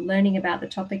learning about the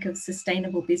topic of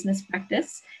sustainable business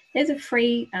practice, there's a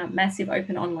free massive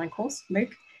open online course,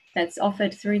 MOOC, that's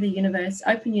offered through the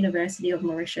Open University of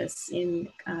Mauritius in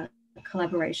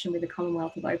collaboration with the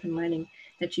Commonwealth of Open Learning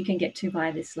that you can get to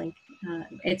via this link.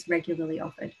 It's regularly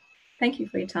offered. Thank you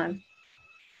for your time.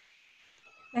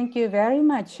 Thank you very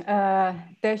much,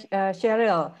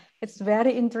 Cheryl. It's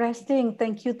very interesting.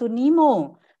 Thank you to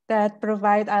Nemo that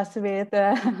provide us with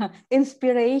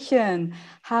inspiration,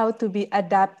 how to be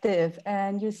adaptive.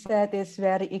 And you said this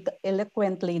very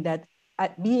eloquently that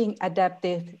being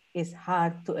adaptive is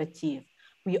hard to achieve.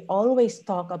 We always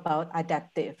talk about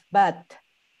adaptive, but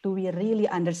do we really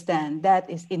understand that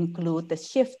is include the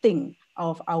shifting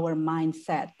of our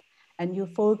mindset? And you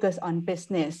focus on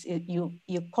business,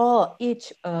 you call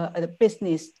each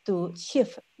business to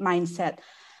shift mindset.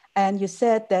 And you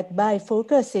said that by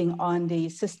focusing on the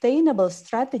sustainable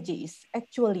strategies,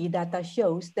 actually data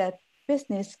shows that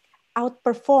business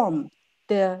outperform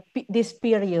this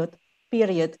period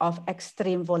of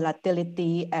extreme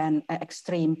volatility and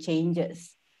extreme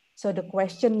changes. So the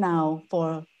question now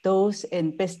for those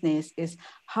in business is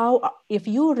how, if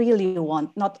you really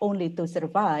want not only to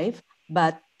survive,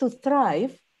 but to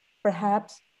thrive,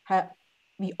 perhaps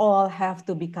we all have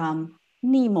to become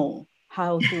Nemo,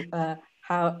 how to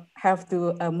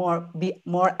be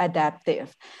more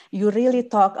adaptive. You really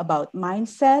talk about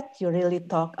mindset, you really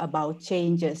talk about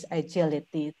changes,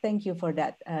 agility. Thank you for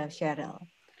that, Cheryl.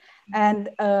 And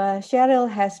Cheryl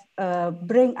has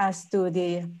bring us to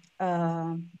the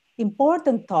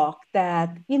important talk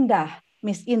that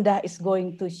Miss Indah is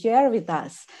going to share with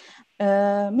us.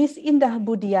 Miss Indah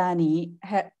Budiani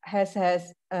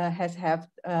has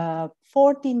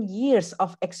 14 years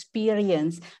of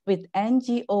experience with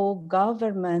NGO,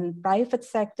 government, private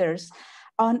sectors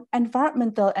on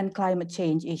environmental and climate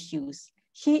change issues.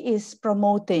 She is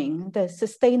promoting the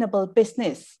sustainable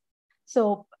business.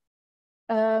 So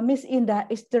Miss Indah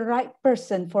is the right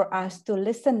person for us to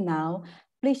listen now.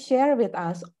 Please share with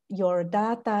us your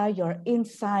data, your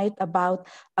insight about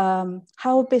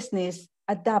how business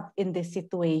adapt in this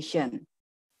situation.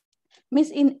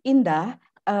 Miss Indah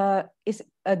is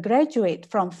a graduate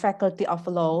from Faculty of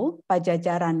Law,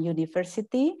 Pajajaran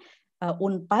University,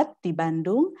 Unpad di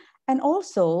Bandung, and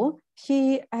also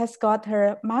she has got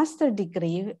her master's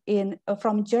degree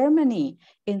from Germany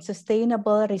in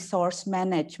Sustainable Resource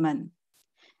Management.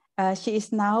 She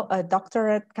is now a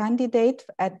doctorate candidate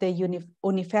at the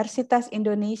Universitas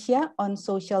Indonesia on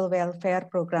Social Welfare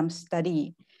Program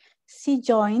Study. She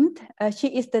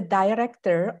is the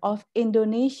director of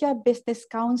Indonesia Business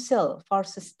Council for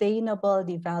Sustainable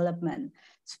Development.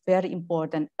 It's very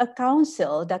important. A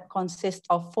council that consists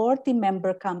of 40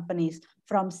 member companies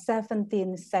from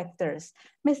 17 sectors.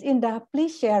 Ms. Indah,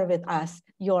 please share with us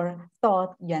your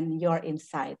thought and your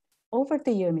insight. Over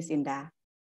to you, Ms. Indah.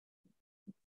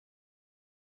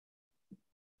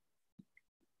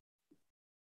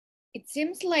 It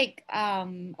seems like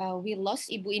we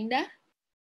lost Ibu Indah.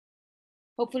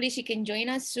 Hopefully she can join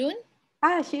us soon.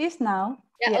 She is now.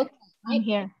 Yeah. Okay. I'm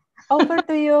here. Over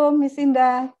to you, Ms.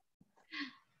 Indah.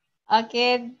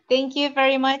 Okay, thank you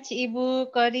very much,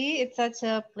 Ibu Kodi. It's such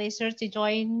a pleasure to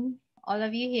join all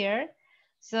of you here.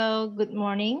 So good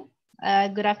morning,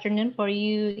 good afternoon for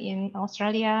you in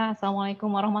Australia.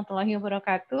 Assalamualaikum warahmatullahi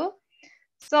wabarakatuh.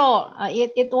 So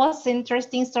it was an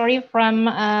interesting story from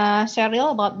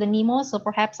Cheryl about the Nemo. So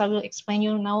perhaps I will explain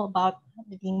you now about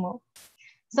the Nemo.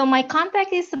 So my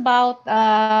context is about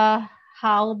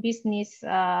how business,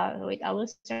 wait, I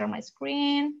will share my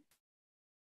screen.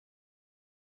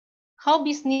 How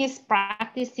business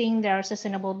practicing their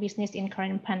sustainable business in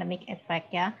current pandemic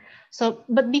effect, yeah. So,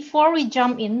 but before we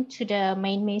jump into the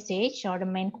main message or the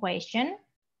main question,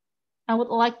 I would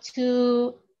like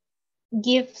to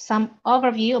give some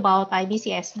overview about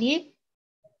IBCSD.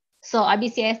 So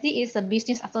IBCSD is a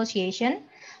business association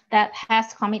that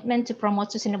has commitment to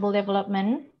promote sustainable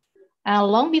development.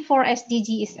 Long before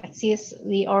SDGs exist,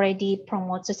 we already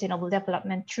promote sustainable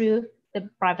development through the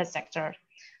private sector.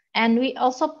 And we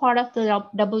also part of the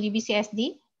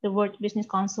WBCSD, the World Business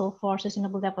Council for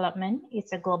Sustainable Development.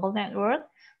 It's a global network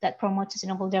that promotes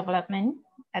sustainable development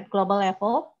at global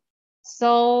level.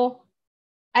 So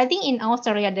I think in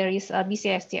Australia, there is a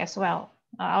BCSD as well,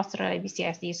 Australia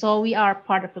BCSD. So we are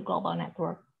part of the global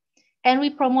network. And we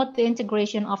promote the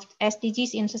integration of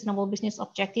SDGs in sustainable business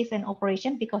objective and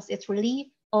operation because it's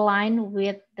really aligned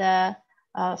with the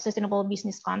sustainable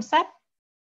business concept.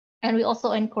 And we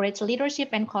also encourage leadership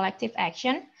and collective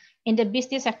action in the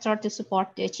business sector to support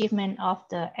the achievement of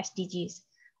the SDGs.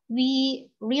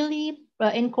 We really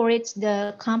encourage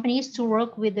the companies to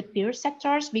work with the peer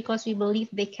sectors because we believe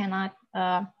they cannot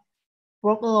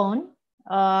work alone.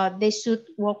 They should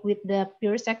work with the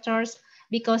peer sectors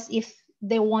because if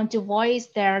they want to voice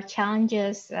their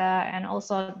challenges and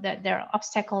also their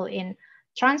obstacle in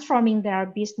transforming their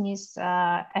business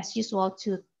as usual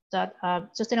to that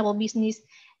sustainable business,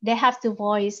 they have to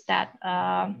voice that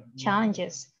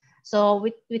challenges. So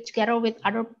together with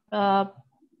other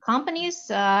companies,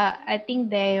 I think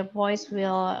their voice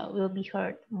will be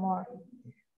heard more.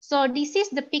 So this is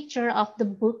the picture of the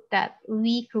book that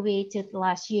we created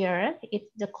last year. It's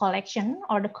the collection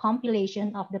or the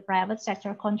compilation of the private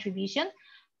sector contribution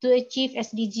to achieve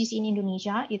SDGs in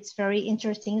Indonesia. It's very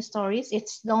interesting stories.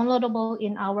 It's downloadable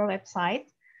in our website.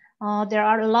 There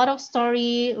are a lot of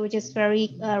stories which is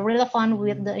very relevant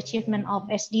with the achievement of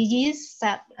SDGs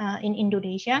set in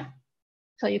Indonesia.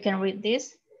 So you can read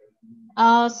this.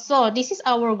 So this is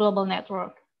our global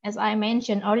network. As I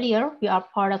mentioned earlier, we are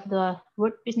part of the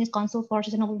World Business Council for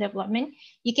Sustainable Development.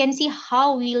 You can see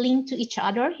how we link to each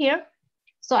other here.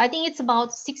 So I think it's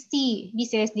about 60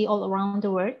 BCSD all around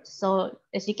the world. So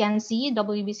as you can see,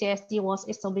 WBCSD was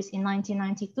established in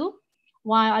 1992,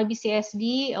 while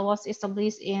IBCSD was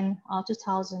established in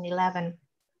 2011.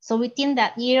 So within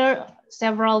that year,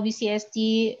 several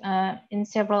BCSD in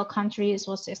several countries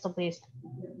was established.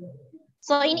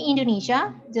 So in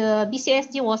Indonesia, the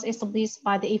BCSD was established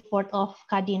by the effort of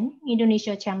Kadin,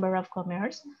 Indonesia Chamber of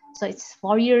Commerce. So it's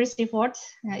 4 years effort.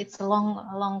 It's a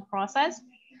long process.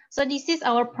 So this is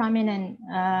our prominent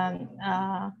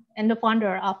and the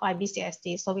founder of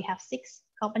IBCSD. So we have 6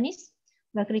 companies: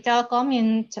 Bagri Telkom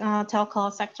in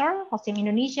telco sector, hosting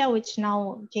Indonesia, which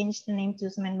now changed the name to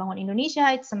Semen Bangun Indonesia.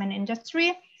 It's cement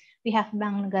industry. We have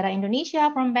Bank Negara Indonesia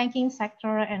from banking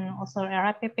sector, and also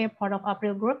RAPP, part of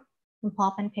April Group,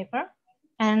 pulp and paper.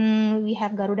 And we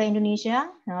have Garuda Indonesia,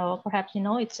 perhaps you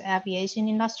know, it's aviation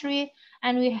industry.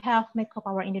 And we have Meko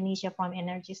Power Indonesia from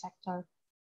energy sector.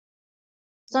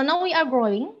 So now we are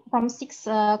growing from 6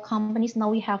 companies. Now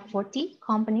we have 40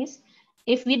 companies.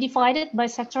 If we divide it by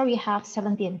sector, we have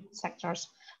 17 sectors.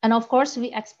 And of course,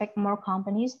 we expect more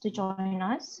companies to join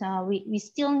us. We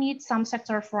still need some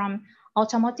sector from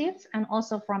automotive and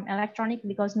also from electronic,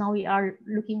 because now we are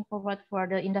looking forward for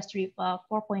the industry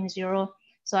 4.0.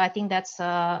 So I think that's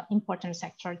an important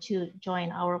sector to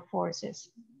join our forces.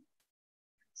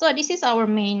 So this is our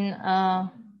main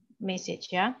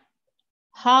message, yeah.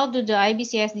 How do the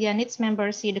IBCSD and its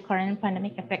members see the current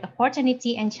pandemic affect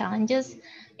opportunity and challenges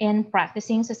in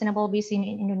practicing sustainable business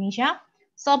in Indonesia?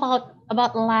 So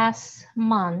about last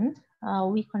month,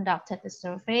 we conducted a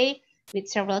survey with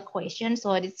several questions.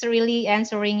 So it's really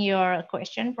answering your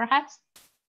question, perhaps.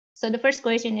 So the first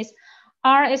question is,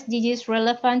 are SDGs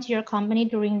relevant to your company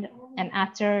during and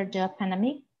after the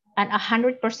pandemic? And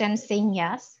 100% saying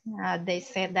yes. They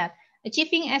said that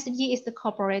achieving SDG is the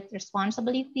corporate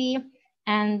responsibility,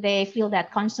 and they feel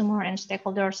that consumer and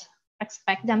stakeholders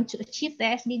expect them to achieve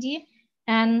the SDG.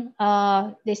 And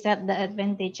they said the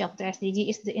advantage of the SDG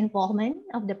is the involvement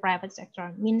of the private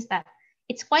sector. Means that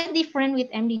it's quite different with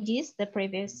MDGs, the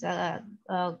previous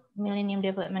Millennium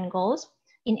Development Goals.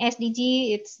 In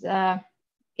SDG, it's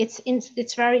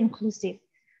very inclusive.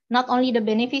 Not only the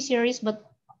beneficiaries,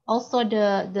 but also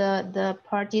the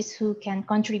parties who can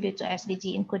contribute to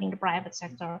SDG, including the private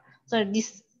sector. So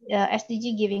this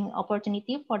SDG giving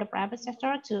opportunity for the private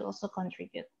sector to also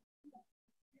contribute.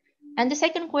 And the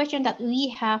second question that we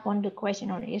have on the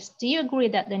questionnaire is, do you agree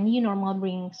that the new normal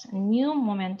brings a new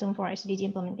momentum for SDG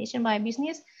implementation by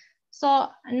business? So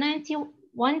 91%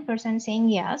 saying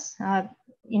yes.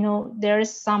 You know, there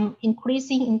is some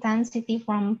increasing intensity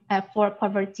for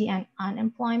poverty and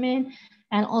unemployment.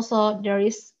 And also there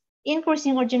is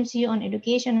increasing urgency on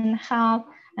education and health,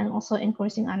 and also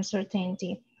increasing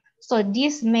uncertainty. So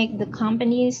this make the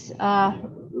companies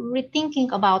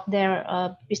rethinking about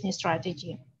their business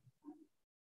strategy.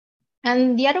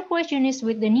 And the other question is,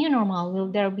 with the new normal,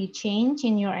 will there be change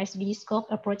in your SDG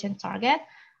scope, approach, and target?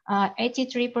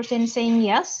 83% saying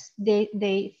yes,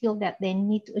 they feel that they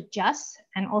need to adjust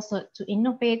and also to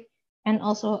innovate and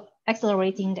also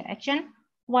accelerating the action,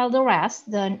 while the rest,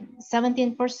 the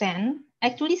 17%,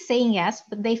 actually saying yes,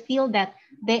 but they feel that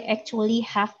they actually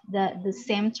have the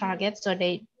same target, so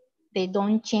they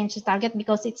don't change the target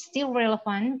because it's still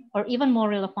relevant or even more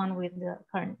relevant with the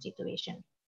current situation.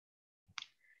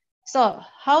 So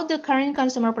how the current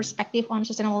consumer perspective on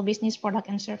sustainable business product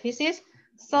and services?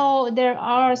 So there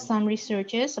are some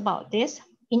researches about this.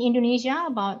 In Indonesia,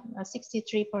 about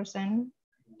 63%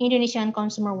 Indonesian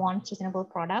consumer want sustainable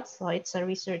products. So it's a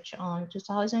research on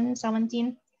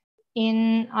 2017.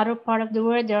 In other part of the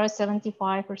world, there are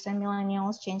 75%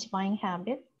 millennials change buying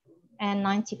habit, and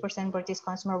 90% British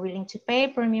consumer willing to pay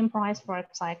premium price for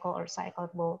recycled or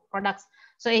recyclable products.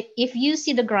 So if you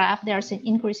see the graph, there's an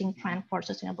increasing trend for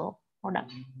sustainable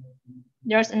products.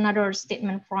 There's another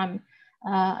statement from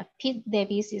Pete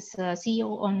Davis, is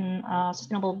CEO on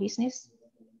Sustainable Business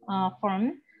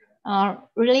Forum.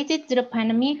 Related to the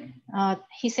pandemic,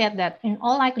 he said that in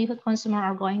all likelihood, consumers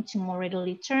are going to more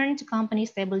readily turn to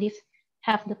companies they believe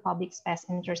have the public's best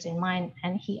interest in mind.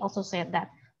 And he also said that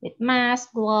with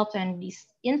masks, gloves, and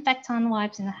disinfectant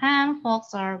wipes in hand,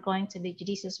 folks are going to be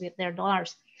judicious with their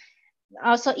dollars.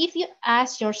 So if you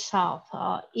ask yourself,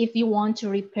 if you want to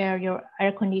repair your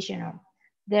air conditioner,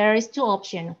 there is two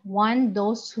options. One,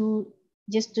 those who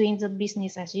just doing the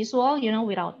business as usual,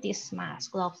 without this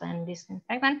mask, gloves, and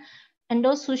disinfectant, and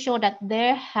those who show that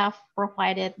they have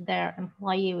provided their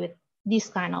employee with this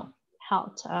kind of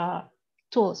health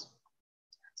tools.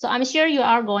 So I'm sure you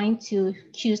are going to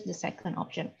choose the second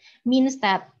option. Means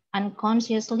that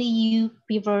unconsciously you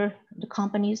prefer the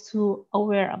companies who are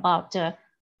aware about the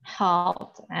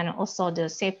health and also the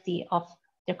safety of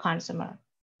the consumer.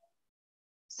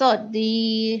 So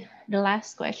the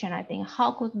last question, I think,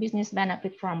 how could business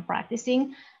benefit from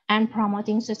practicing and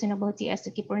promoting sustainability as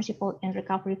a key principle in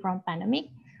recovery from pandemic?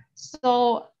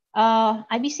 So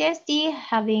IBCSD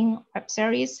having web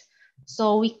series.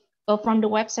 So from the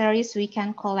web series, we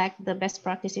can collect the best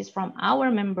practices from our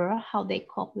member, how they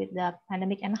cope with the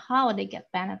pandemic and how they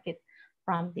get benefit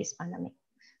from this pandemic.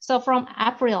 So from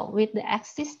April, with the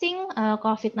existing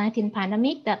COVID-19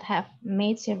 pandemic that have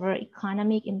made severe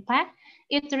economic impact,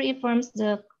 it reaffirms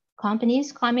the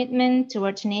company's commitment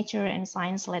towards nature and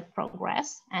science-led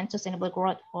progress and sustainable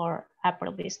growth for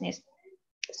April business.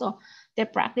 So they're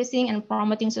practicing and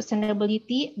promoting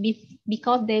sustainability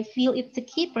because they feel it's the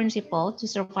key principle to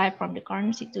survive from the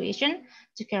current situation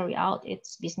to carry out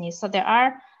its business. So there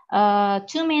are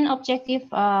two main objectives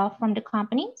from the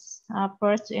companies.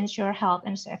 First, to ensure health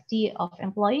and safety of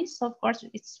employees. So of course,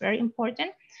 it's very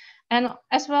important. And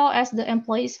as well as the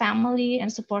employees' family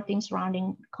and supporting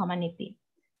surrounding community.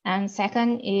 And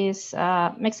second is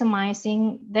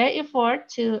maximizing their effort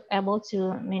to able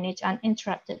to manage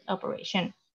uninterrupted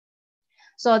operation.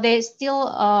 So they still,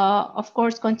 of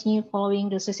course, continue following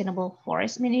the Sustainable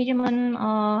Forest Management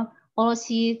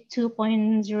Policy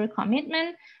 2.0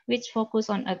 commitment, which focus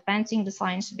on advancing the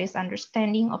science-based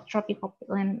understanding of tropical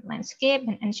landscape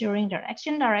and ensuring their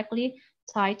action directly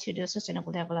tied to the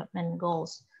Sustainable Development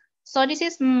Goals. So this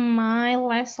is my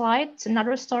last slide. It's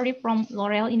another story from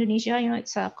L'Oreal Indonesia.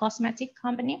 It's a cosmetic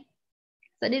company.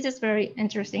 So this is very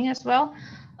interesting as well.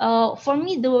 For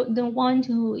me, the one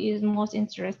who is most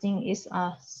interesting is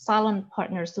salon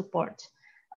partner support.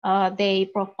 They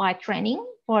provide training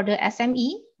for the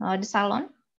SME, the salon,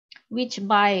 which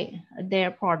buy their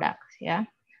product. Yeah.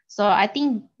 So I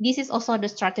think this is also the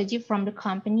strategy from the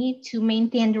company to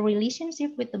maintain the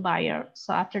relationship with the buyer.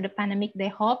 So after the pandemic, they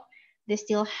hope they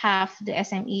still have the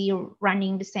SME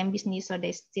running the same business, so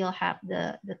they still have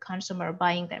the consumer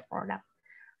buying their product.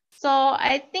 So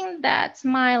I think that's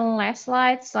my last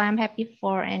slide. So I'm happy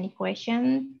for any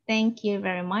question. Thank you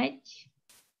very much.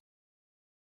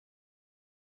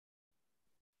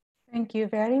 Thank you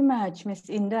very much, Ms.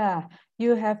 Indah.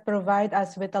 You have provided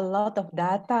us with a lot of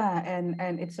data, and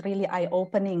it's really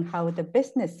eye-opening how the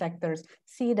business sectors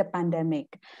see the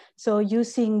pandemic. So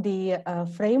using the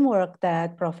framework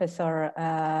that Professor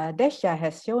Desha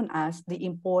has shown us, the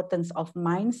importance of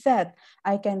mindset,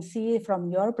 I can see from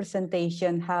your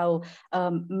presentation how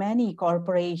many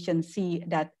corporations see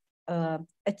that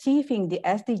achieving the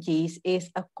SDGs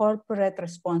is a corporate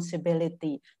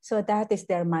responsibility. So that is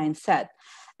their mindset.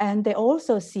 And they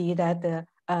also see that the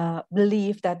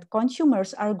belief that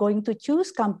consumers are going to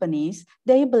choose companies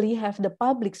they believe have the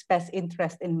public's best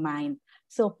interest in mind.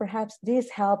 So perhaps this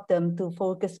helped them to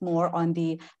focus more on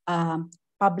the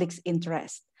public's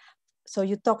interest. So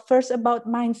you talk first about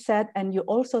mindset, and you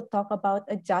also talk about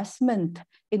adjustment,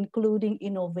 including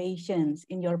innovations.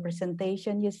 In your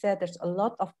presentation, you said there's a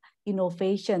lot of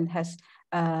innovation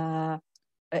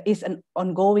is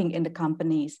ongoing in the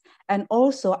companies. And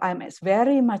also, I'm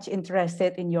very much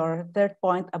interested in your third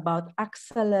point about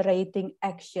accelerating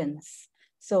actions.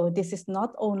 So this is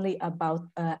not only about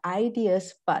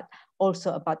ideas, but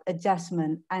also about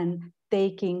adjustment and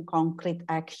taking concrete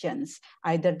actions.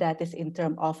 Either that is in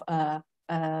terms of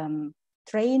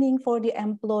training for the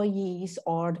employees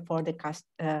or for the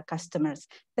customers.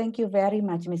 Thank you very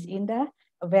much, Ms. Indah.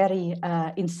 Very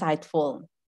insightful.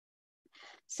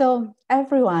 So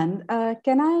everyone,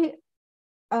 can I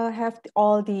have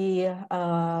all the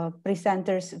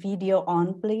presenters' video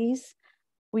on, please?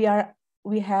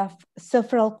 We have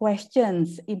several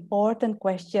questions, important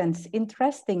questions,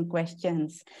 interesting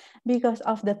questions. Because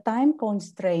of the time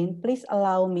constraint, please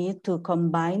allow me to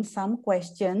combine some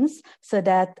questions so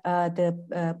that the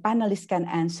panelists can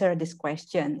answer these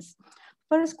questions.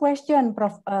 First question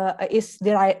is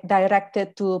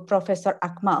directed to Professor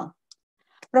Akmal.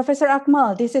 Professor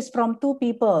Akmal, this is from two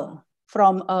people,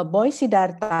 from Boy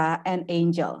Siddhartha and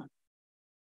Angel.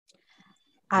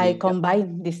 I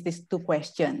combine these two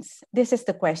questions. This is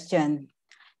the question.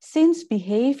 Since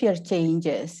behavior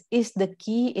changes is the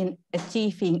key in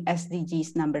achieving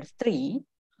SDGs number 3,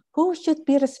 who should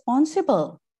be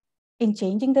responsible in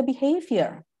changing the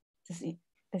behavior?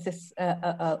 This is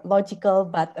a logical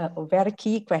but very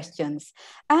key questions.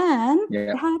 And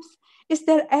perhaps, is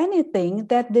there anything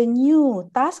that the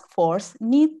new task force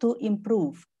need to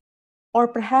improve? Or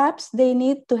perhaps they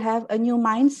need to have a new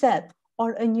mindset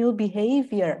or a new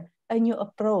behavior, a new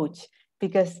approach?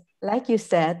 Because like you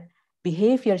said,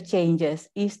 behavior changes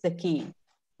is the key.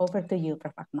 Over to you,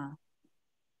 Prof. Akmal.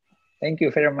 Thank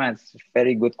you very much.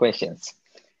 Very good questions.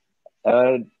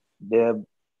 The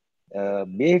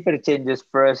behavior changes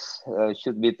first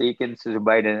should be taken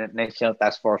by the national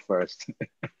task force first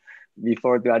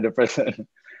before the other person.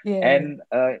 Yeah. And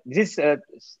this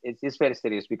is very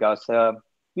serious because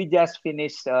we just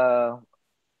finished,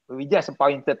 we just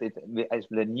appointed it as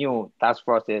the new task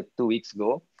force 2 weeks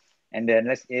ago. And then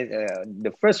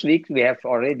the first week we have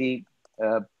already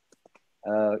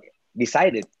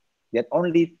decided that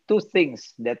only 2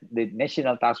 things that the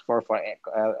National Task Force for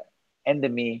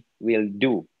Endemic will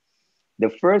do. The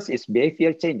first is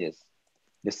behavior changes.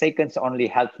 The second is only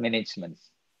health management.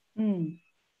 And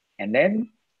then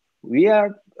we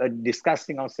are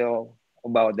discussing also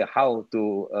about how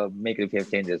to make behavior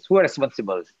changes. Who are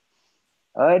responsible?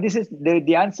 This is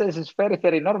the answer is very,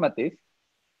 very normative.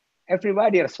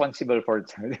 Everybody is responsible for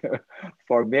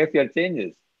for behavior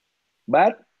changes,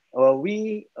 but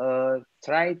we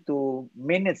try to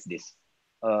manage this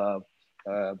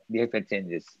behavior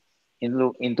changes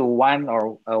into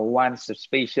one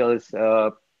special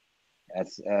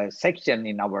section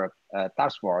in our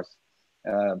task force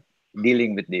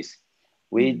dealing with this.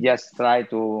 We just try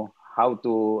to how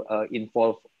to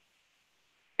involve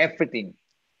everybody.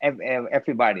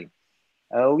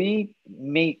 We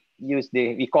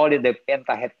we call it the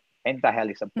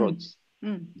pentahelix approach.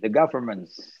 The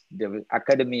governments, the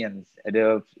academians,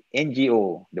 the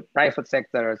NGO, the private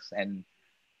sectors, and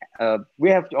we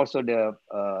have also the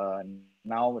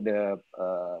now the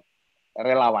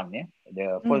relawan,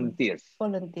 the volunteers.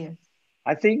 Volunteers.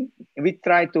 I think we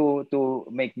try to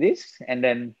make this, and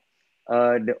then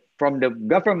from the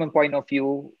government point of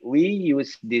view, we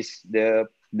use the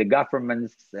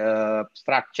government's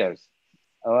structures.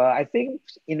 I think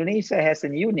Indonesia has a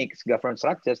unique government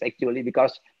structures actually,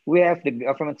 because we have the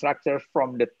government structure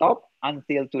from the top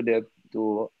until to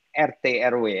RT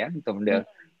RW, from the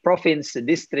province,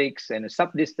 districts, and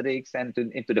sub-districts, and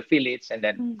into the village, and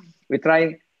then we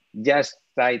try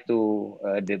to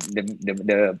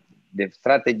the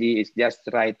strategy is just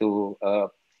try to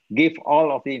give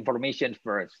all of the information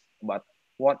first about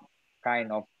what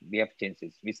kind of behavior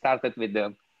changes. We started with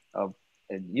the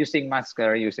using mask,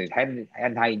 using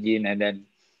hand hygiene, and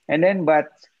then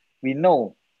but we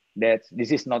know that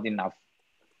this is not enough.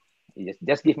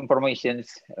 Just give information.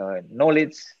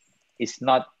 Knowledge is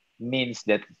not means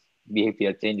that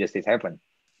behavior changes is happen.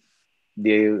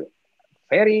 The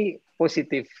very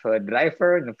positive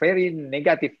driver and very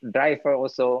negative driver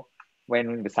also,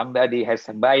 when somebody has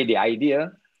buy the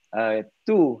idea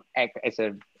to act as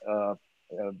a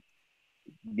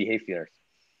behavior.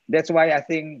 That's why I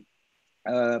think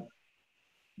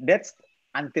that's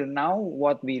until now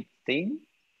what we think.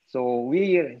 So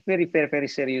we are very, very, very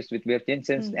serious with behavior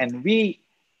changes, and we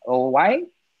why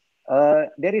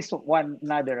there is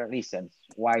another reason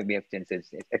why behavior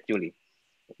changes actually,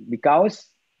 because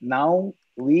now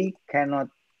we cannot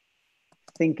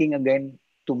thinking again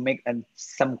to make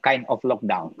some kind of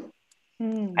lockdown.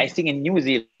 I think in New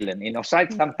Zealand, in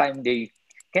Australia, sometimes they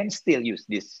can still use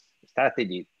this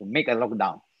strategy to make a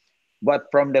lockdown. But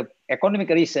from the economic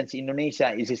reasons,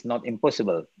 Indonesia, it is not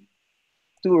impossible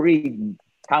to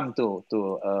come to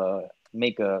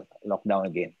make a lockdown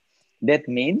again. That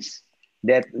means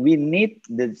that we need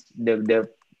the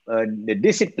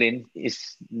discipline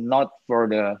is not for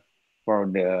the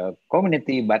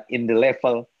community, but in the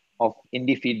level of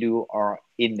individual or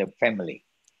in the family.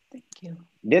 Thank you.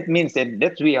 That means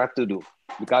that we have to do,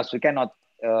 because we cannot.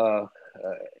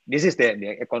 This is the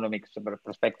economic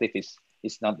perspective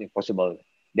is not impossible.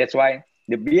 That's why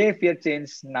the behavior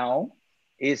change now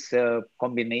is a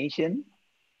combination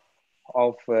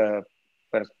of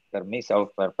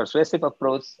persuasive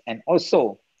approach and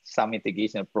also some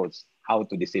mitigation approach, how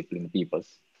to discipline people.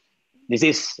 This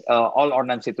is all or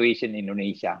none situation in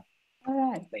Indonesia. All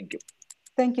right. Thank you.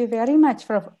 Thank you very much,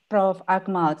 Prof.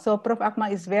 Akmal. So Prof.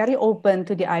 Akmal is very open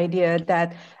to the idea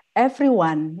that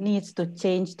everyone needs to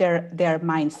change their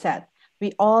mindset.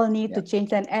 We all need to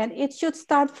change that, and it should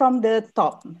start from the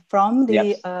top, from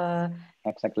the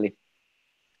exactly.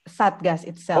 Satgas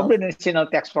itself. From the national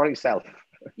task force itself.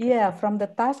 Yeah, from the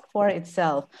task force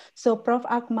itself. So Prof.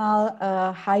 Akmal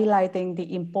highlighting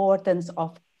the importance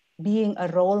of being a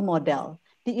role model,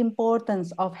 the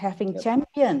importance of having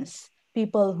champions,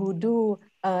 people who do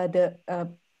the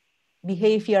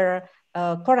behavior,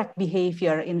 correct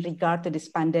behavior in regard to this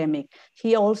pandemic.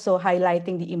 He also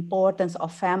highlighting the importance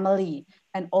of family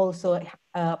and also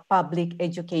public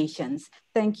educations.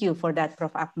 Thank you for that,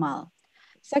 Prof. Akmal.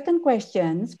 Second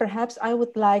question, perhaps I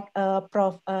would like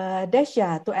Prof.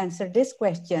 Desha to answer this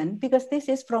question because this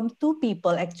is from two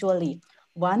people actually.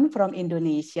 One from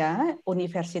Indonesia,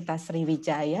 Universitas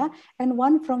Sriwijaya, and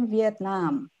one from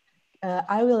Vietnam.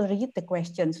 I will read the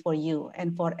questions for you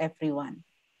and for everyone.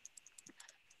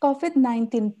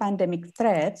 COVID-19 pandemic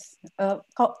threats,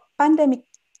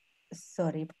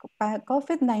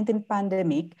 COVID-19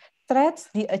 pandemic threats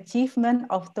the achievement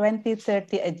of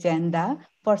 2030 Agenda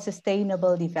for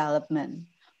Sustainable Development,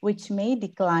 which may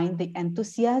decline the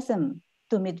enthusiasm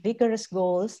to meet vigorous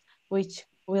goals which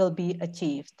will be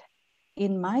achieved.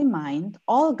 In my mind,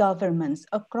 all governments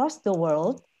across the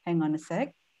world, hang on a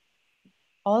sec,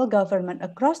 all governments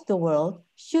across the world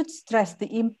should stress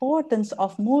the importance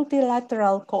of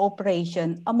multilateral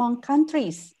cooperation among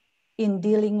countries in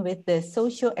dealing with the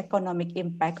socio-economic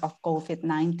impact of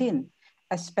COVID-19,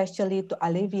 especially to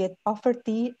alleviate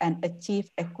poverty and achieve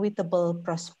equitable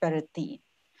prosperity.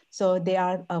 So they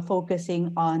are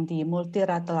focusing on the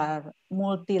multilateral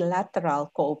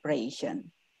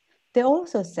cooperation. They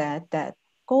also said that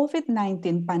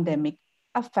COVID-19 pandemic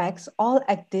affects all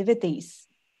activities,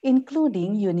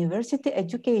 including university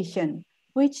education,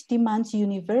 which demands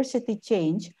university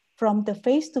change from the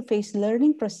face-to-face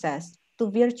learning process to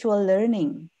virtual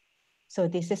learning. So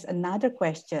this is another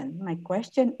question. My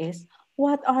question is,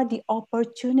 what are the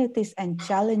opportunities and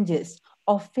challenges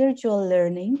of virtual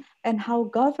learning and how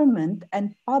government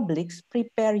and publics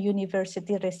prepare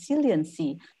university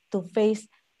resiliency to face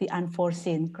the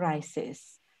unforeseen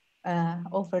crisis?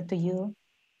 Over to you.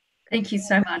 Thank you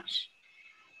so much.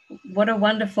 What a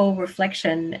wonderful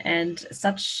reflection and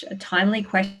such a timely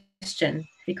question,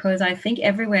 because I think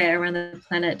everywhere around the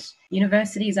planet,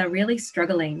 universities are really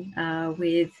struggling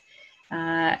with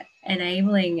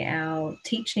enabling our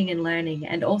teaching and learning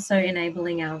and also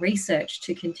enabling our research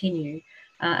to continue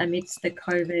amidst the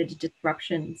COVID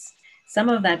disruptions. Some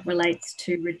of that relates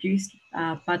to reduced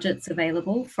budgets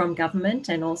available from government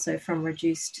and also from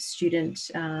reduced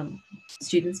students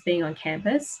being on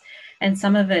campus. And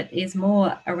some of it is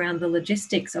more around the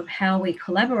logistics of how we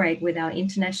collaborate with our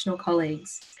international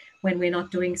colleagues when we're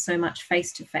not doing so much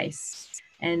face-to-face.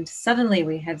 And suddenly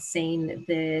we have seen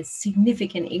the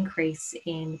significant increase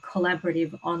in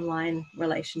collaborative online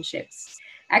relationships.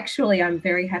 Actually, I'm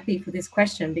very happy for this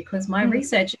question because my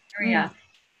research area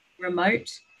is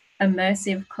remote,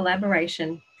 immersive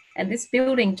collaboration. And this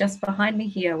building just behind me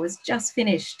here was just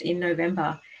finished in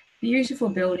November. Beautiful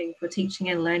building for teaching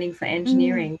and learning for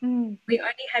engineering. We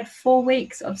only had 4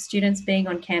 weeks of students being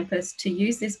on campus to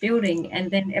use this building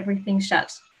and then everything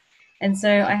shut. And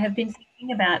so I have been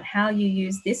thinking about how you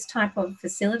use this type of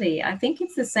facility. I think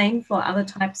it's the same for other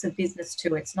types of business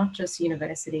too. It's not just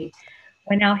university.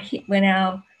 When our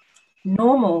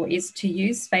normal is to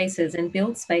use spaces and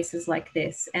build spaces like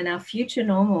this, and our future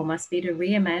normal must be to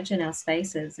reimagine our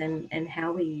spaces and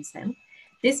how we use them.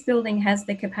 This building has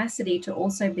the capacity to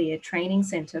also be a training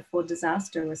center for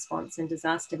disaster response and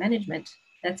disaster management.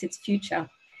 That's its future.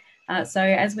 So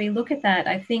as we look at that,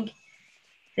 I think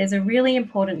there's a really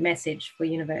important message for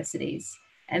universities,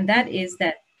 and that is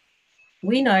that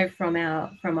we know from our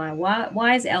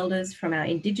wise elders, from our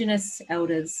Indigenous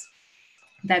elders,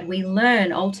 that we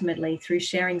learn ultimately through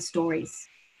sharing stories.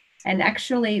 And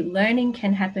actually learning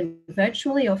can happen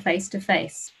virtually or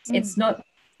face-to-face. It's not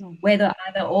whether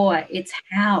either or, it's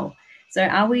how. So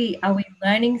are we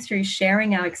learning through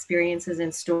sharing our experiences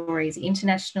and stories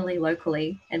internationally,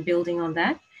 locally, and building on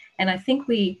that? And I think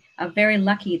we are very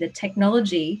lucky that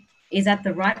technology is at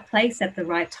the right place at the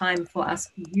right time for us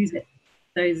to use it.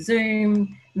 So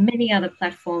Zoom, many other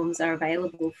platforms are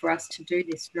available for us to do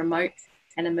this remote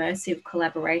and immersive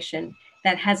collaboration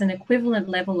that has an equivalent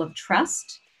level of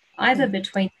trust, either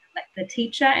between the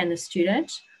teacher and the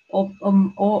student, or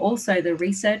also the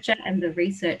researcher and the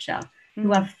researcher,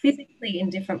 who are physically in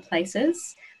different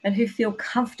places, but who feel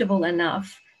comfortable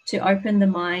enough to open the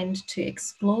mind, to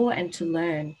explore and to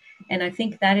learn. And I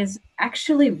think that is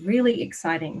actually really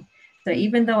exciting. So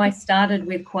even though I started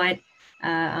with quite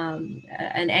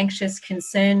an anxious,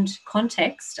 concerned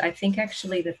context, I think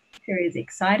actually the future is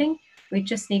exciting. We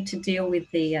just need to deal with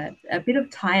the a bit of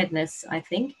tiredness, I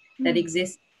think, that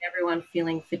exists, everyone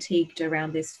feeling fatigued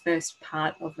around this first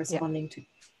part of responding to.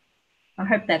 I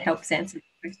hope that helps answer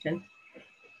the question.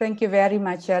 Thank you very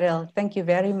much, Cheryl. Thank you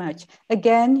very much.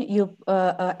 Again, you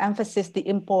emphasize the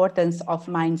importance of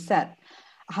mindset,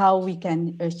 how we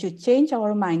can should change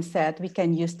our mindset. We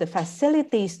can use the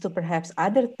facilities to perhaps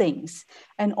other things.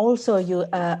 And also you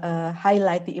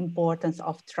highlight the importance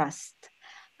of trust.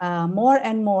 More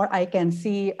and more I can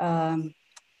see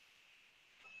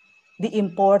the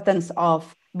importance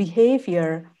of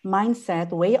behavior,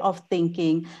 mindset, way of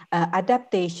thinking,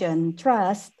 adaptation,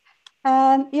 trust.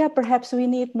 And yeah, perhaps we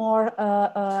need more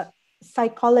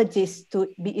psychologists to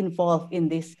be involved in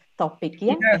this topic,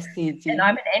 yeah, SDG. And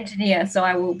I'm an engineer, so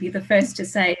I will be the first to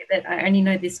say that I only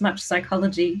know this much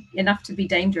psychology, enough to be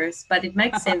dangerous, but it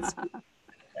makes sense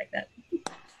like that.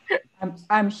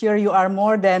 I'm sure you are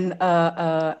more than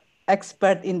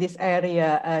expert in this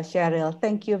area, Cheryl.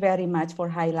 Thank you very much for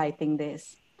highlighting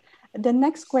this. The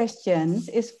next question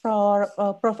is for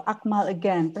Prof. Akmal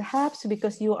again, perhaps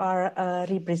because you are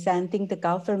representing the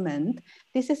government.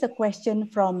 This is a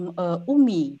question from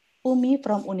Umi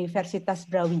from Universitas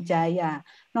Brawijaya.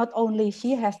 Not only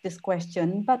she has this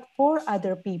question, but 4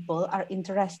 other people are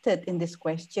interested in this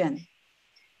question.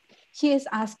 She is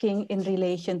asking in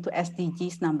relation to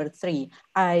SDGs number 3.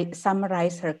 I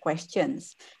summarize her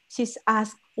questions. She's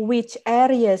asked which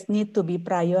areas need to be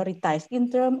prioritized in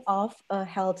terms of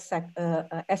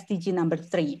SDG number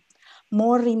 3.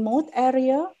 More remote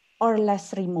area or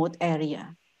less remote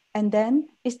area? And then,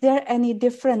 is there any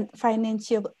different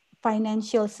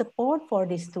financial support for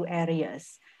these 2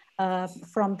 areas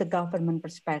from the government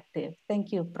perspective?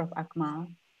 Thank you, Prof.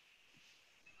 Akmal.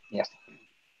 Yes,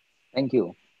 thank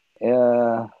you.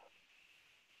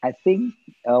 I think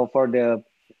for the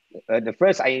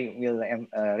first, I will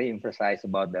re-emphasize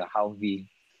about how we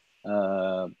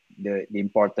the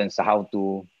importance how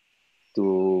to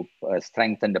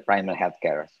strengthen the primary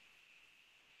healthcare,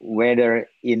 whether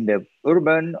in the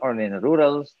urban or in the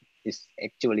rural. Is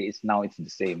actually now it's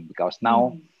the same, because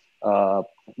now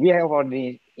we have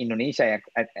already Indonesia.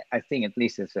 I think at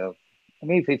least it's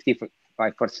maybe 55%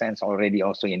 already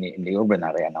also in the urban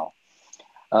area now.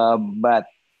 But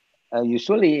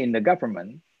usually in the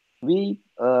government, we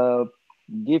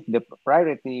give the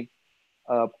priority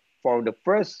for the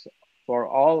first, for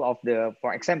all of the,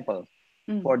 for example,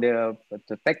 for the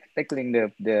tackling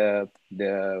the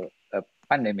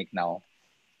pandemic now.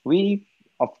 We,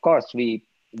 of course, we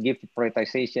give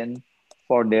prioritization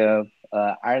for the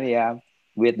area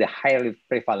with the higher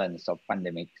prevalence of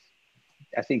pandemics.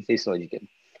 I think this is logical.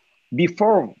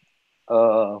 Before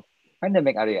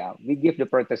pandemic area, we give the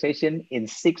prioritization in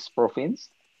 6 provinces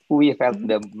who we felt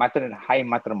the high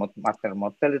maternal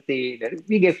mortality.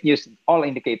 We use all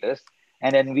indicators,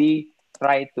 and then we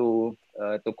try to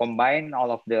combine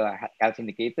all of the health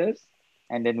indicators,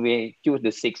 and then we choose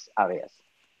the 6 areas.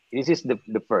 This is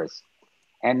the first,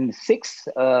 and 6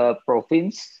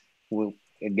 provinces will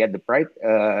get the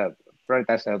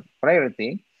prioritized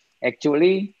priority.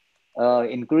 Actually,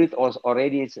 included also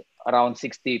already around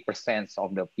 60%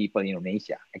 of the people in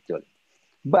Indonesia actually.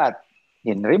 But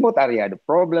in remote area, the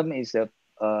problem is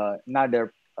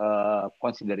another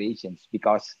considerations,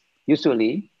 because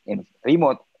usually in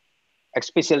remote,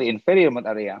 especially in very remote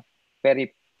area,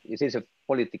 this is a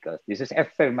political, this is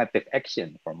affirmative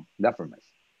action from governments.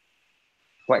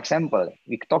 For example,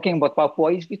 we're talking about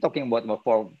Papua, we're talking about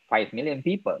 5 million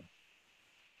people,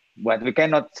 but we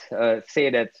cannot say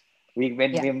that we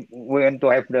want to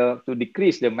have to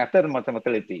decrease the maternal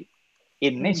mortality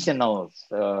in national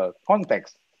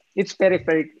context. It's very,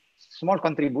 very small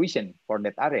contribution for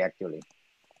that area actually.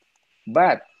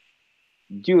 But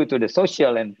due to the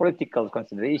social and political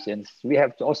considerations, we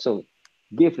have to also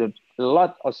give a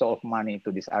lot also of money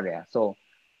to this area. So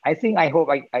I think, I hope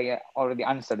I already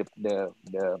answered the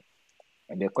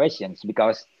questions,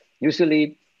 because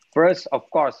usually first, of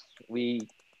course, we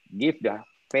give the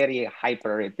very high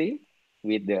priority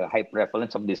with the high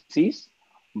prevalence of disease,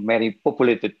 very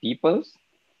populated peoples,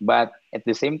 but at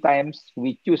the same time,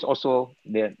 we choose also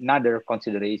another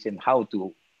consideration how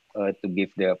to give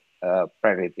the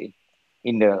priority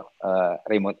in the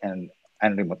remote and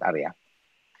remote area.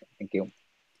 Thank you.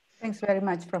 Thanks very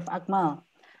much, Prof. Akmal.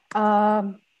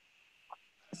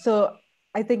 So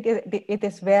I think it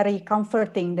is very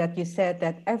comforting that you said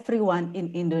that everyone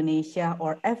in Indonesia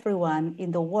or everyone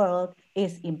in the world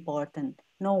is important.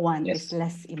 No one is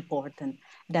less important.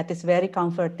 That is very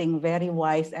comforting, very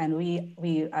wise, and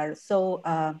we are so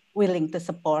willing to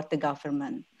support the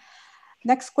government.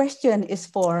 Next question is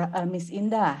for Ms.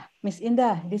 Indah. Ms.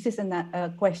 Indah, this is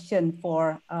a question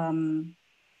for, hang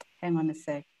on a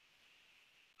sec.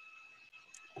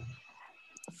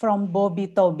 from Bobby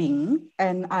Tobing,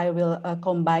 and I will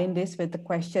combine this with the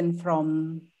question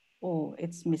from, oh,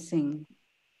 it's missing.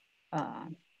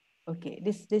 Okay,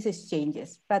 this is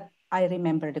changes, but I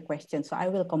remember the question, so I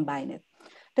will combine it.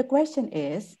 The question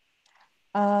is,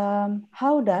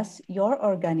 how does your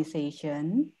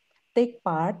organization take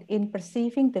part in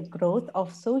perceiving the growth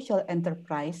of social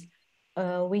enterprise,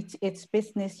 which its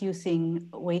business using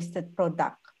wasted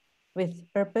product with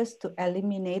purpose to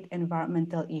eliminate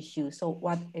environmental issues? So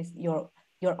what is your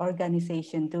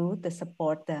organization do to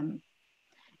support them?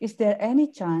 Is there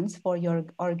any chance for your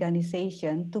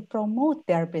organization to promote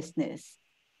their business?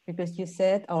 Because you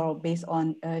said, or based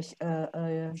on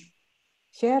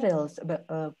Cheryl's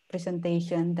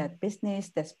presentation, that business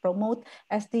that promote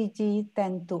SDG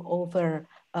tend to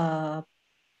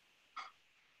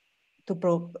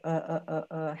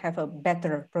have a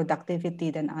better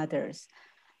productivity than others.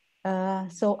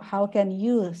 So how can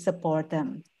you support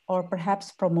them or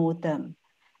perhaps promote them?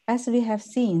 As we have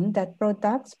seen that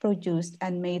products produced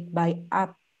and made by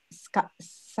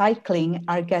upcycling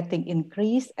are getting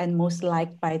increased and most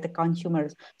liked by the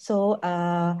consumers. So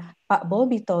Pak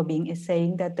Bobby Tobing is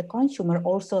saying that the consumer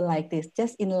also like this,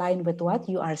 just in line with what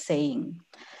you are saying.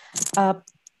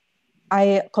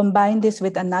 I combine this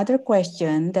with another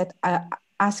question that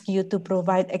ask you to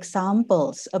provide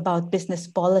examples about business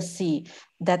policy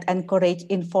that encourage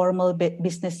informal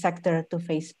business sector to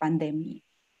face pandemic.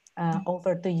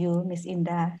 Over to you, Ms.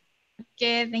 Indah.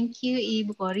 Okay, thank you,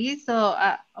 Ibu Kori. So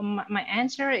my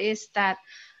answer is that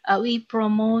we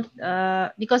promote,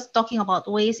 because talking about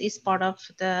waste is part of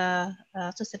the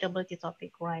sustainability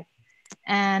topic, right?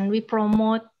 And we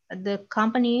promote the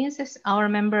companies as our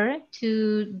member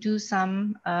to do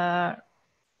some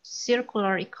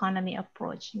circular economy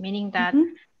approach, meaning that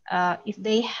if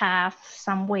they have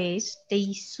some waste,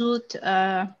 they should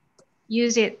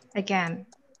use it again.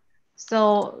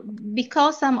 So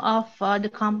because some of the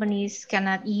companies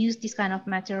cannot use this kind of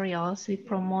materials, we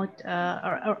promote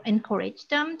or encourage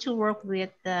them to work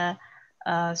with the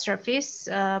service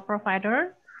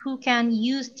provider who can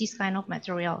use this kind of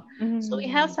material. So we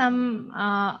have some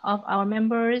of our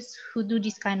members who do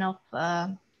this kind of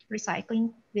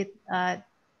recycling with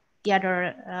the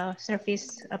other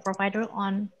service provider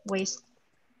on waste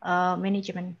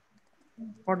management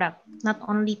product, not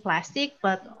only plastic,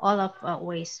 but all of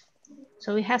waste.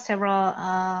 So we have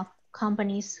several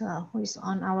companies who is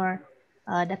on our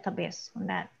database on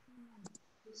that.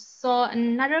 So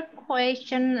another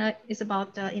question is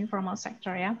about the informal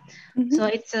sector, yeah. So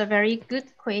it's a very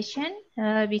good question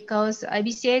because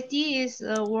IBCSD is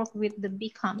work with the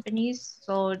big companies,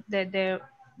 so that they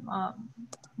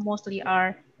mostly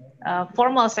are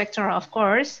formal sector, of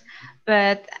course.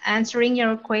 But answering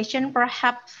your question,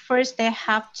 perhaps first they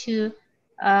have to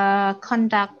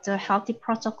conduct a healthy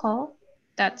protocol.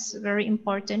 That's very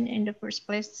important in the first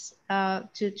place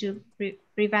to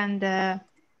prevent the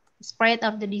spread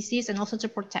of the disease and also to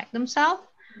protect themselves.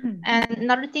 And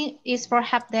another thing is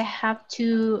perhaps they have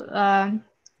to,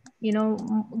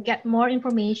 get more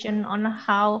information on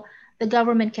how the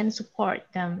government can support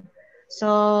them.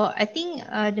 So I think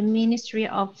the Ministry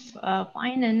of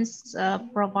Finance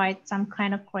provide some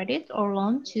kind of credit or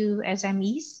loan to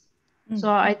SMEs.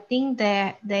 So I think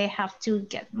that they have to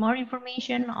get more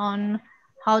information on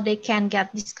how they can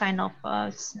get this kind of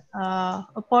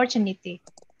opportunity.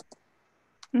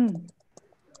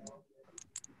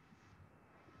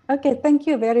 Okay, thank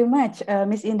you very much,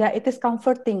 Ms. Indah. It is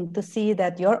comforting to see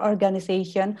that your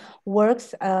organization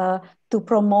works to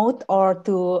promote or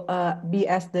to be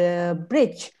as the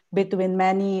bridge between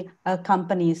many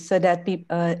companies so that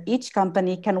each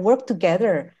company can work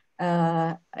together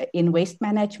in waste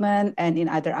management and in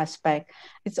other aspects.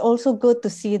 It's also good to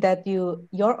see that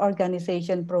your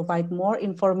organization provide more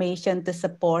information to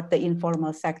support the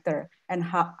informal sector and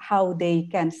how they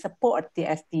can support the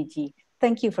SDG.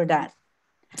 Thank you for that.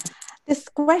 These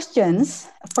questions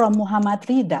from Muhammad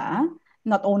Rida,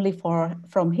 not only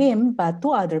from him, but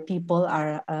two other people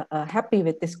are happy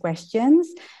with these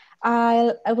questions.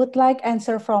 I would like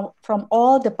answer from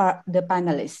all the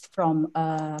panelists, from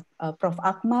Prof.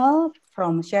 Akmal,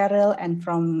 from Cheryl, and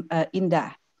from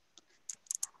Indah.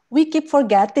 We keep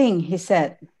forgetting, he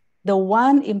said, the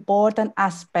one important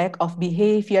aspect of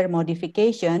behavior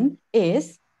modification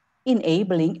is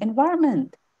enabling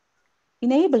environment.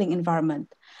 Enabling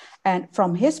environment. And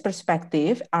from his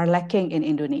perspective, are lacking in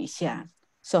Indonesia.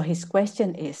 So his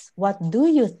question is, what do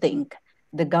you think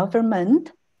the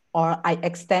government, or I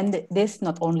extend this,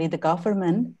 not only the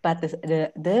government, but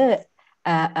the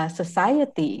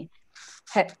society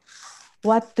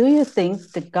What do you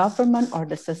think the government or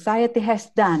the society has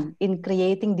done in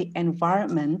creating the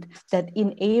environment that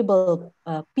enable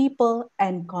people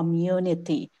and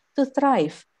community to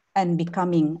thrive and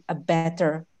becoming a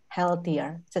better,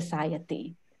 healthier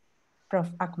society?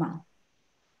 Prof. Akmal.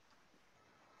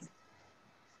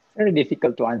 Very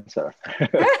difficult to answer.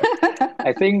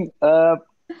 I think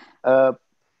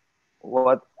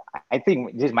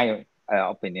this is my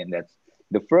opinion. That's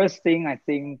the first thing. I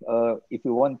think if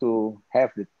you want to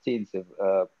have the change of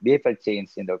behavior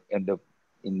change in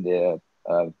the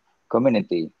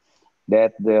community,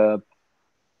 that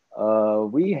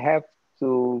we have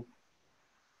to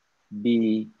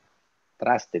be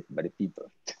trusted by the people.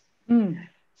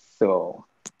 So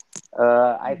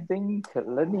I think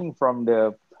learning from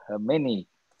the many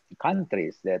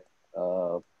countries that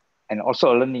and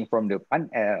also learning from the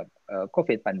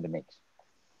COVID pandemic,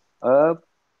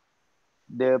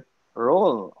 the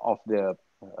role of the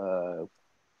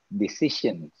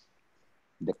decisions,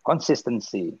 the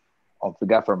consistency of the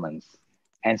governments,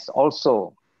 and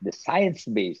also the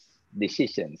science-based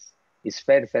decisions is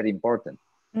very, very important.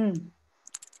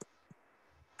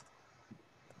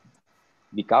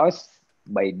 Because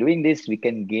by doing this, we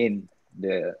can gain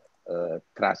the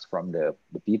trust from the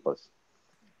peoples.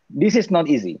 This is not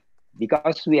easy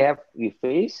because we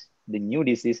face the new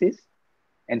diseases,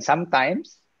 and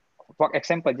sometimes, for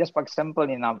example,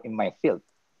 in my field,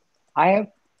 I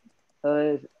have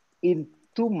in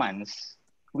 2 months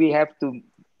we have to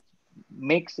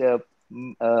make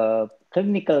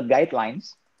clinical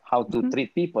guidelines how to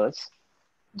treat people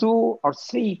 2 or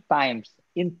 3 times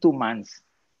in 2 months.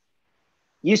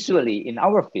 Usually in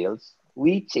our fields,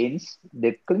 we change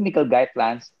the clinical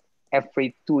guidelines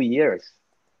every 2 years.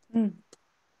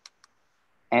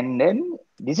 And then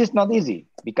this is not easy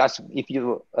because if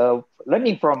you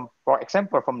learning from, for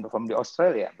example, from the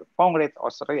Australia, the Congress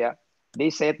Australia, they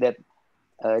said that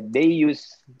they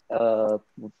use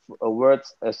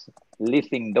words as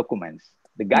living documents.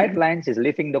 The guidelines is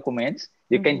living documents.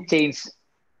 You can change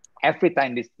every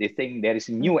time they think there is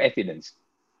new evidence.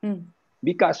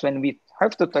 Because when we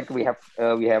have to talk, we have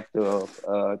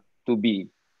to be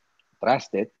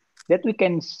trusted that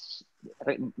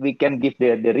we can give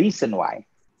the reason why,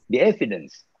 the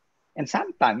evidence, and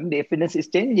sometimes the evidence is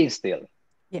changing still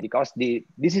because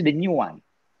this is the new one.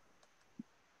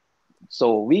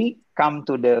 So we come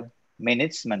to the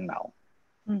management now.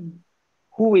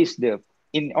 Who is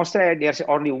in Australia? There's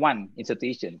only one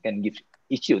institution can give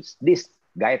issues these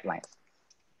guidelines.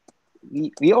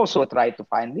 We also try to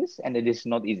find this, and it is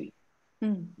not easy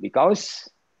because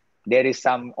there is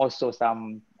some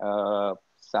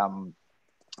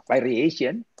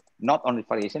variation, not only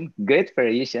variation, great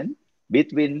variation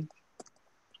between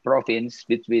province,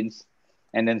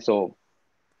 and then so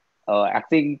I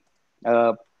think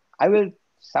I will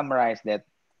summarize that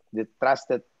the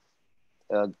trusted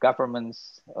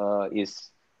governments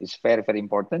is very, very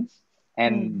important,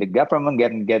 and the government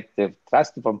can get the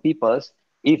trust from people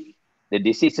if the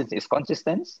decision is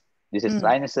consistent, this is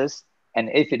sciences and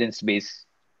evidence-based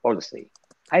policy.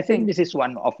 I think this is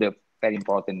one of the very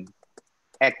important,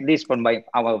 at least from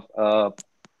our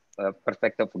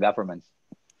perspective of governments.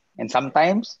 And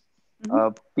sometimes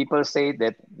people say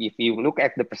that if you look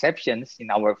at the perceptions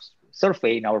in our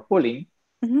survey, in our polling,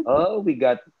 we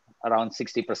got around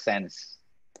 60%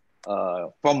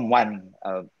 from one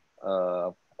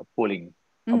polling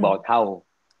about how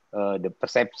the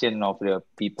perception of the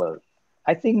people.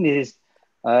 I think this is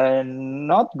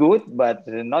not good, but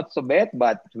not so bad.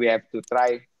 But we have to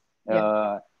try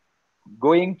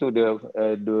going to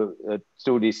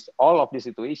through this all of these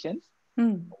situations.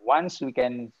 Once we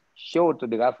can show to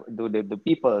the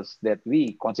peoples that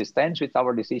we consistent with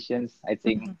our decisions, I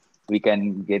think we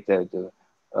can get to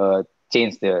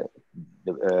change the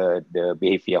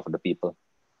behavior of the people.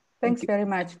 Thanks very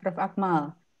much, Prof.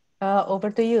 Akmal. Over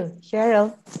to you,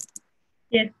 Cheryl.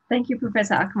 Yes, thank you,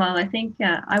 Professor Akmal. I think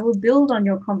I will build on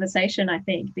your conversation,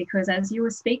 because as you were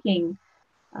speaking,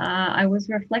 I was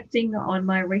reflecting on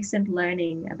my recent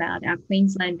learning about our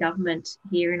Queensland government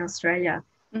here in Australia.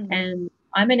 And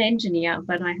I'm an engineer,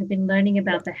 but I have been learning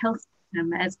about the health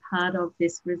system as part of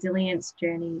this resilience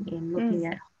journey in looking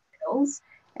at hospitals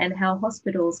and how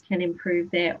hospitals can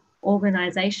improve their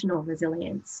organisational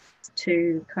resilience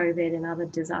to COVID and other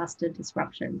disaster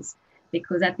disruptions.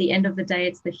 Because at the end of the day,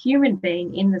 it's the human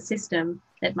being in the system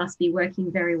that must be working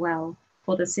very well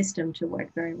for the system to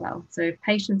work very well. So if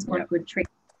patients want good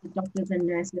treatment, the doctors and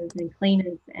nurses and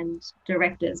cleaners and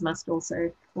directors must also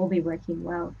all be working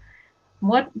well.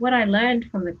 What I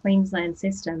learned from the Queensland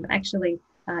system, actually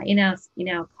in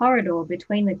our corridor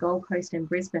between the Gold Coast and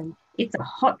Brisbane, it's a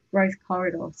hot growth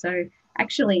corridor. So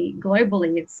actually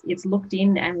globally it's looked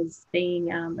in as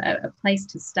being a place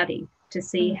to study, to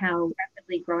see how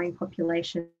rapidly growing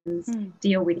populations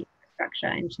deal with infrastructure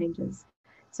and changes.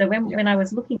 So when I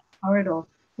was looking at Corridor,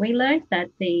 we learned that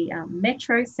the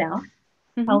Metro South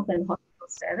Health and Hospital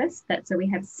Service, so we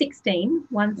have 16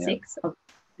 of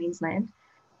Queensland.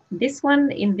 This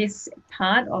one in this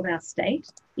part of our state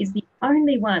is the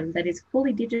only one that is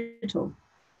fully digital.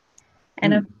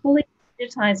 And a fully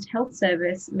digitized health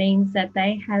service means that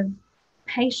they have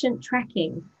patient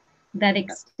tracking that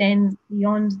extends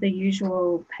beyond the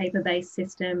usual paper-based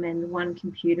system and one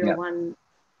computer, one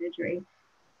surgery.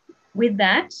 With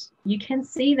that, you can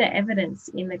see the evidence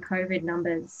in the COVID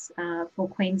numbers for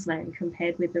Queensland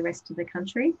compared with the rest of the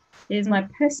country. It is my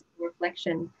personal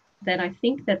reflection that I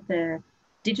think that the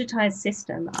digitized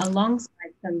system,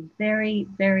 alongside some very,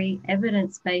 very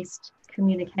evidence-based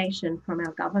communication from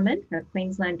our government, our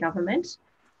Queensland government,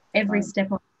 every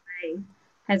step of the way,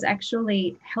 has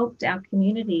actually helped our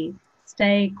community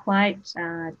stay quite,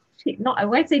 I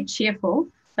won't say cheerful,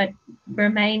 but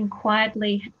remain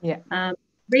quietly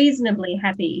reasonably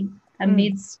happy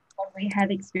amidst what we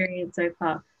have experienced so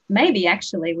far. Maybe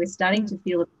actually we're starting to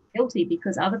feel guilty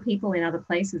because other people in other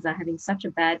places are having such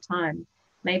a bad time.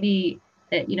 Maybe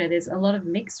that, there's a lot of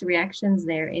mixed reactions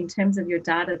there in terms of your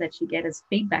data that you get as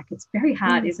feedback. It's very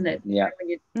hard, isn't it? Yeah.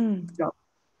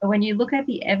 But when you look at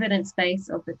the evidence base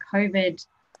of the COVID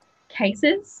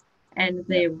cases and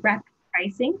the rapid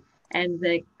tracing and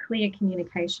the clear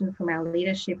communication from our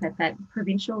leadership at that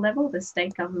provincial level, the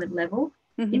state government level,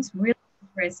 it's really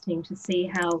interesting to see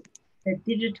how the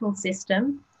digital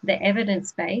system, the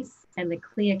evidence base, and the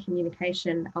clear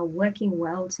communication are working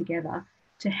well together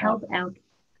to help our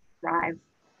thrive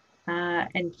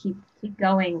and keep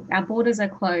going. Our borders are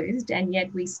closed, and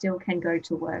yet we still can go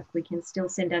to work. We can still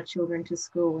send our children to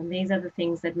school, and these are the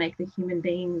things that make the human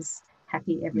beings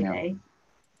happy every day.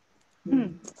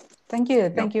 Thank you.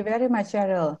 Thank you very much,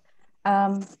 Cheryl.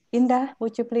 Indah,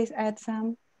 would you please add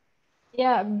some?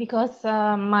 Yeah, because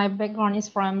my background is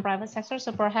from private sector,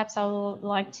 so perhaps I would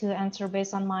like to answer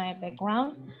based on my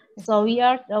background. So we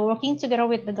are working together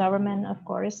with the government, of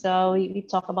course. So we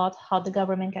talk about how the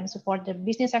government can support the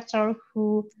business sector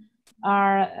who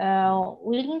are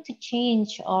willing to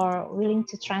change or willing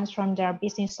to transform their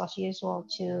business as usual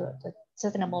to the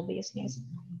sustainable business.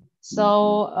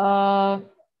 So,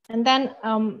 and then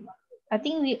I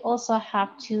think we also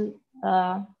have to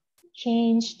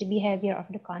change the behavior of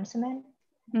the consumer,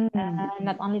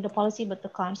 not only the policy, but the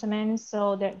consumer.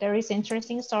 So there is an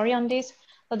interesting story on this.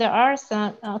 So there are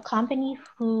some company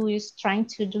who is trying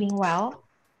to doing well.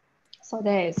 So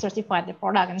they certify the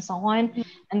product and so on,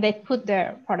 and they put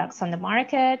their products on the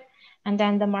market, and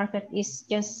then the market is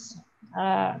just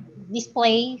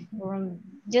display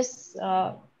just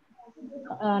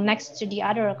next to the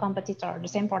other competitor, the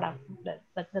same product,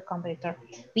 but the competitor,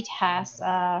 which has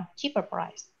a cheaper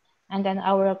price. And then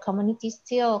our community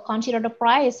still consider the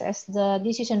price as the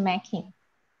decision making.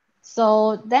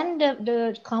 So then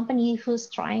the company who's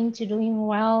trying to doing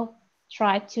well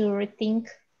try to rethink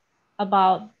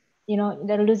about,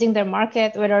 they're losing their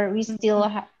market, whether we still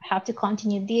have to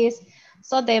continue this.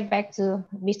 So they're back to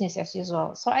business as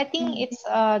usual. So I think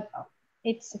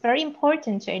it's very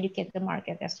important to educate the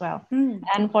market as well.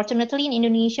 And fortunately in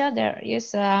Indonesia, there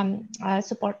is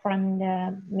support from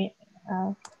the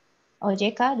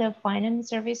OJK, the Finance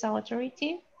Service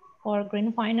Authority for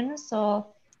green finance. So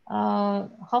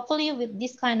hopefully with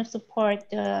this kind of support,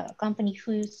 the company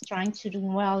who's trying to do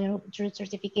well, through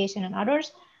certification and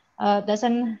others,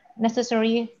 doesn't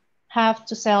necessarily have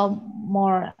to sell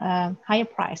more higher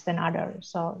price than others.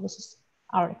 So this is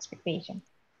our expectation.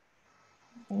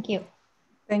 Thank you.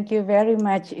 Thank you very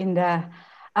much, Indah.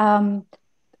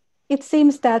 It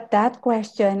seems that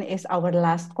question is our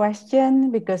last question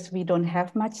because we don't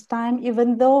have much time,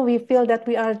 even though we feel that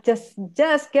we are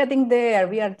just getting there.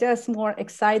 We are just more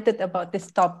excited about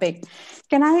this topic.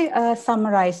 Can I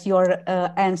summarize your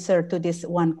answer to this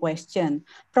one question?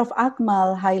 Prof.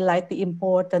 Akmal highlight the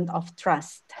importance of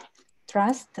trust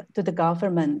to the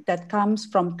government that comes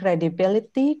from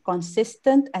credibility,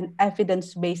 consistent, and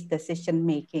evidence-based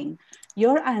decision-making.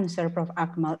 Your answer, Prof.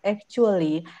 Akmal,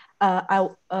 actually,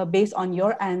 based on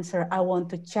your answer, I want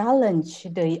to challenge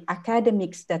the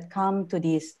academics that come to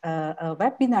this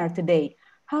webinar today.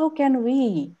 How can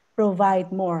we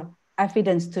provide more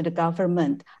evidence to the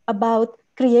government about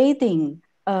creating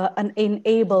an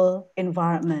enable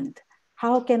environment?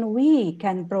 How can we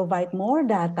provide more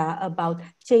data about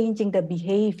changing the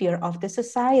behavior of the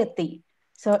society?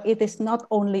 So it is not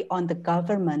only on the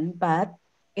government, but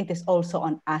it is also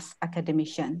on us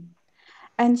academicians.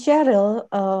 And Cheryl,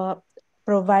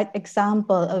 provide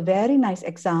example, a very nice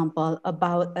example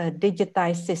about a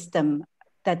digitized system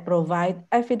that provide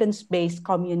evidence-based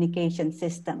communication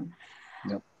system.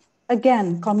 Yep.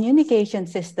 Again, communication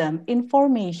system,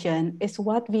 information is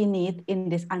what we need in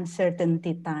these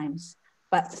uncertainty times.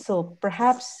 But so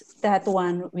perhaps that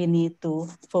one we need to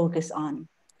focus on.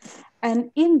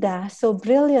 And Indah so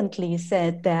brilliantly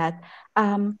said that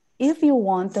if you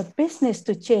want the business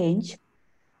to change,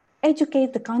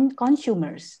 educate the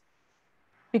consumers,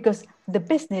 because the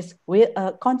business,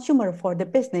 consumer for the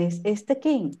business is the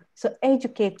king. So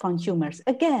educate consumers.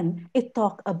 Again, it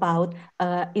talk about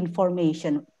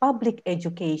information, public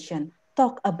education,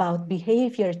 talk about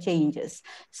behavior changes.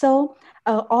 So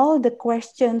all the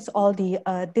questions, all the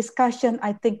discussion,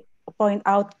 I think point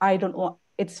out, I don't know,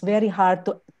 it's very hard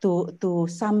to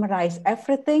summarize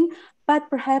everything, but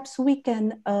perhaps we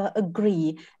can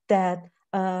agree that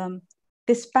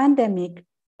this pandemic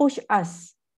pushed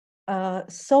us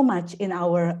so much in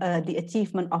our the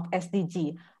achievement of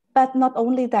SDG. But not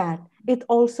only that, it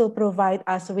also provides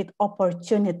us with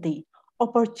opportunity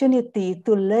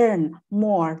to learn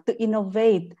more, to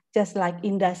innovate, just like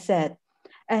Indah said.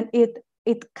 And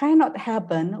it cannot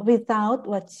happen without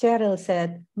what Cheryl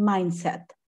said, mindset.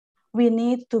 We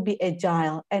need to be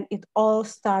agile, and it all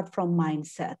starts from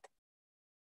mindset.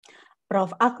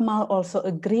 Prof. Akmal also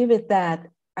agree with that,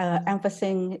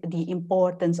 emphasizing the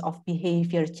importance of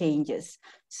behavior changes.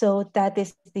 So that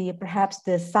is perhaps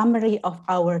the summary of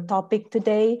our topic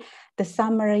today. The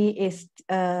summary is,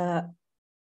 I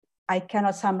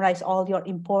cannot summarize all your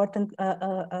important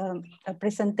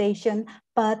presentation,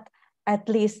 but at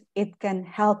least it can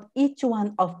help each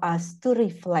one of us to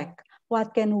reflect,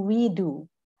 what can we do?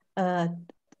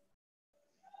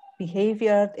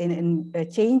 Behavior, in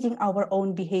changing our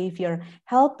own behavior,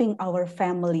 helping our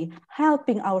family,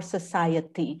 helping our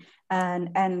society,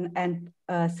 and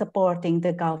supporting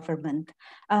the government.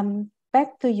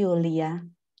 Back to you, Leah.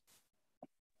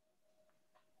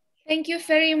 Thank you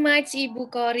very much,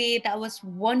 Ibu Kori. That was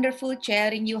wonderful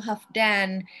sharing you have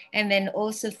done. And then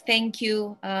also thank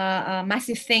you,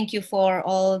 massive thank you for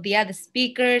all the other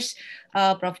speakers,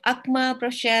 Prof. Akmal,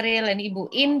 Prof. Cheryl, and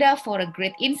Ibu Indah for a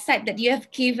great insight that you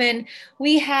have given.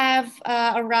 We have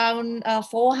around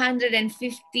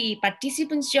 450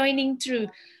 participants joining through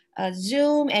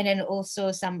Zoom, and then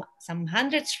also some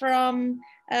hundreds from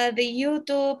the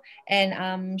YouTube, and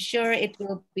I'm sure it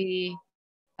will be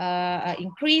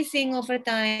increasing over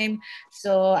time.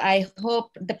 So I hope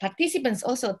the participants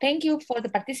also, thank you for the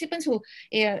participants who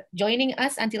are joining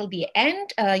us until the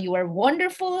end. You are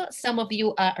wonderful. Some of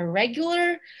you are a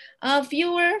regular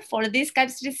viewer for this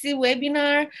CAIPSDCC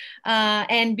webinar.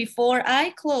 And before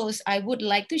I close, I would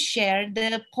like to share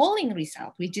the polling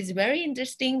result, which is very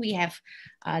interesting. We have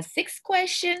 6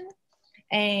 questions,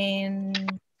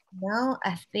 and now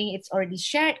I think it's already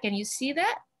shared. Can you see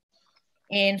that?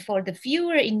 And for the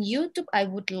viewer in YouTube, I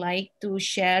would like to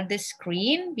share the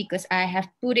screen because I have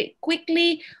put it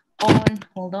quickly on,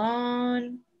 hold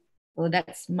on. Oh,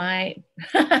 that's my,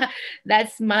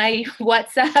 that's my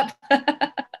WhatsApp.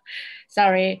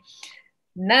 Sorry.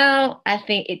 Now I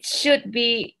think it should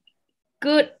be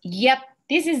good. Yep,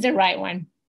 this is the right one.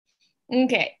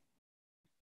 Okay.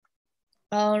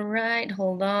 All right,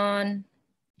 hold on.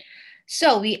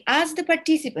 So we asked the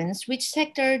participants, which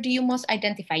sector do you most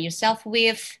identify yourself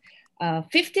with?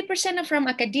 50% are from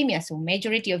academia, so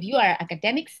majority of you are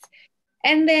academics.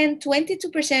 And then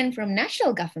 22% from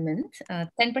national government,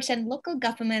 10% local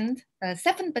government,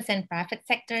 7% private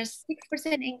sectors,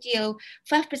 6% NGO,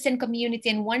 5% community,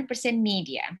 and 1%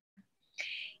 media.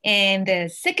 And the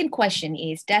second question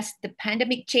is, does the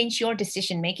pandemic change your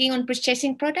decision-making on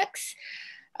purchasing products?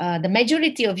 The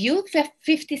majority of you,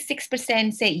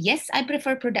 56% say, yes, I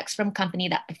prefer products from company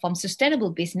that perform sustainable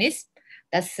business.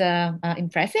 That's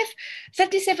impressive.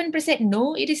 37%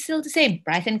 no, it is still the same.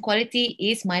 Price and quality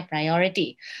is my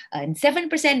priority. And 7%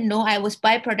 no, I will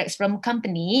buy products from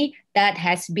company that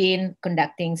has been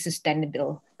conducting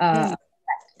sustainable. So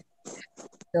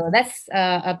that's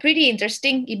pretty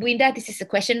interesting. Ibu Indah, this is a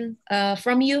question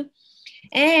from you.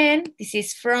 And this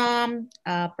is from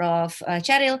Prof.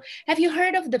 Cheryl. Have you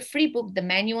heard of the free book, The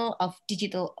Manual of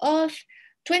Digital Oath?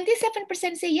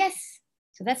 27% say yes.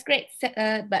 So that's great.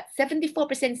 But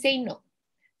 74% say no.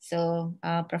 So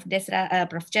Prof. Desha,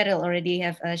 Prof. Cheryl already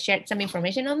have shared some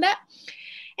information on that.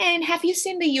 And have you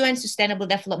seen the UN Sustainable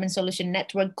Development Solution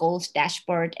Network Goals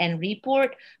Dashboard and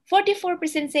Report?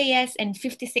 44% say yes and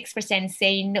 56%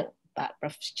 say no. But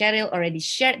Prof. Cheryl already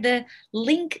shared the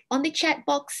link on the chat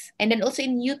box, and then also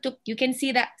in YouTube, you can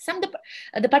see that some of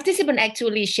the participants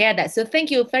actually share that. So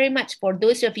thank you very much for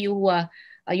those of you who are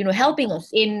helping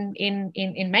us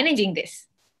in managing this.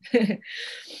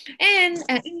 And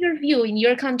in your view, in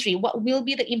your country, what will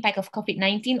be the impact of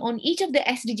COVID-19 on each of the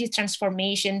SDGs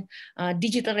transformation,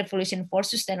 digital revolution for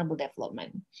sustainable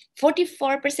development?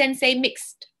 44% say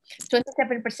mixed,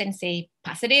 27% say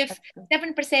positive,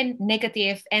 7%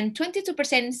 negative, and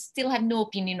 22% still have no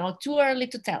opinion or too early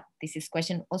to tell. This is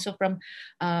question also from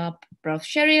Prof.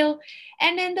 Cheryl.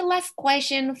 And then the last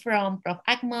question from Prof.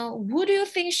 Akmal. Who do you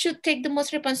think should take the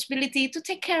most responsibility to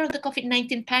take care of the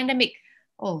COVID-19 pandemic?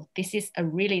 Oh, this is a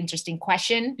really interesting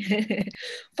question.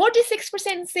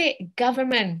 46% say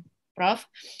government, Prof,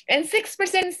 and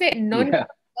 6% say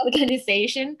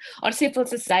non-organization or civil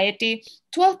society.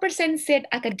 12% said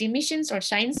academicians or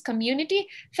science community.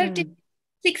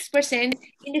 36%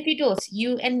 individuals,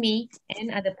 you and me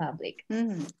and other public.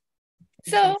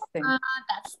 So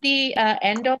that's the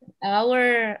end of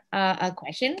our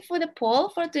question for the poll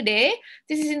for today.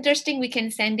 This is interesting. We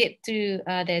can send it to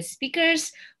the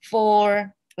speakers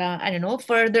for, I don't know,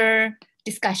 further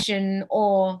discussion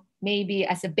or maybe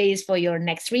as a base for your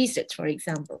next research, for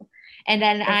example. And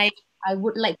then I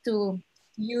would like to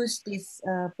use this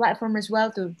platform as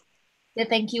well to say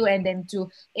thank you and then to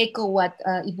echo what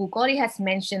Ibu Kori has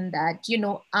mentioned that,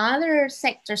 other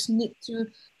sectors need to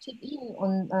chip in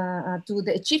on to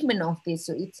the achievement of this.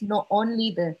 So it's not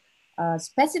only the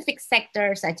specific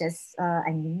sectors such as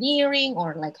engineering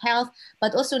or like health,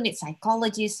 but also need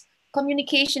psychologists,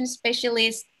 communication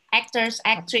specialists, actors,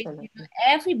 actresses,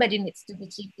 everybody needs to be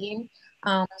chipped in.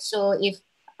 So if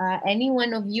any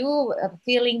one of you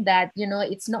feeling that,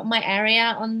 it's not my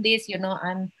area on this,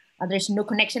 there's no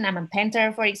connection. I'm a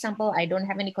painter, for example. I don't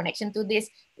have any connection to this.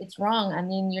 It's wrong. I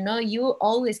mean, you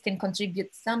always can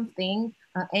contribute something,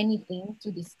 anything to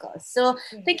discuss. So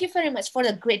thank you very much for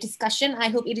the great discussion. I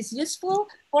hope it is useful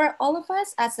for all of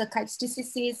us as a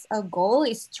CAIPSDCC's goal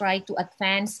is try to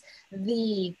advance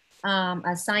the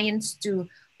science to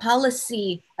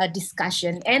policy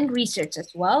discussion and research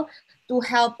as well, to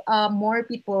help more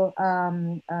people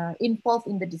involved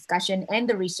in the discussion and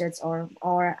the research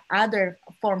or other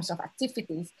forms of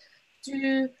activities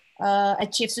to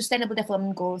achieve sustainable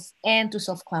development goals and to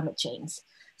solve climate change.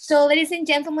 So ladies and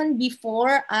gentlemen,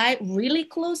 before I really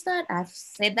close that, I've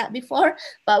said that before,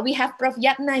 but we have Prof.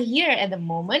 Yatna here at the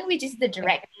moment, which is the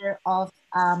director of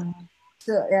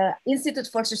the Institute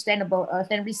for Sustainable Earth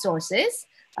and Resources,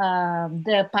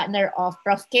 the partner of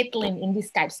Prof. Caitlin in this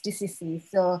CAIPSDCC.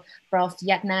 So Prof.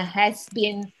 Yatna has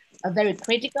been very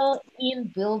critical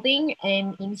in building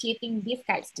and initiating this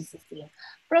CAIPSDCC.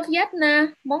 Prof.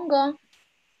 Yatna, monggo.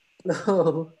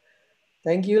 Hello.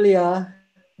 Thank you, Leah,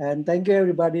 and thank you,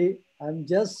 everybody. I'm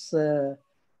just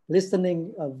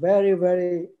listening a very,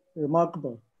 very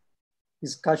remarkable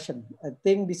discussion. I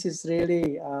think this is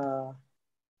really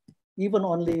even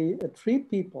only 3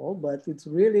 people, but it's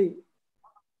really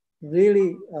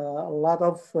a lot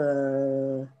of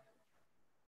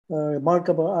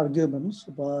remarkable arguments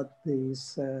about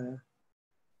this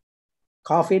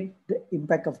COVID, the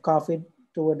impact of COVID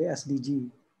toward the SDG.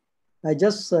 I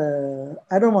just,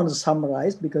 I don't want to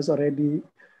summarize because already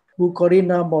Bu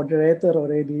Corina, moderator,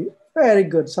 already very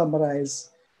good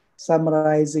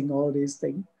summarizing all these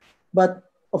things. But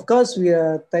of course, we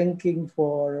are thanking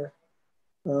for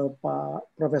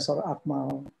Professor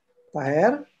Akmal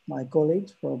Taher, my colleague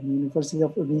from University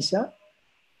of Indonesia,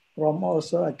 from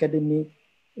also academic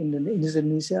in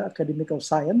Indonesia, Academic of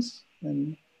Science,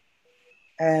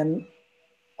 and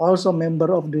also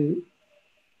member of the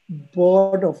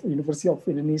board of University of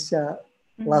Indonesia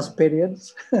last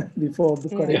periods before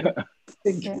Bukhari.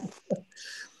 Thank you.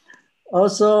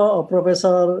 Also,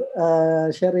 Professor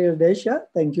Cheryl, Desha,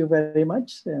 thank you very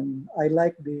much. And I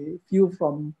like the view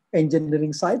from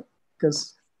engineering side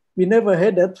because we never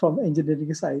had that from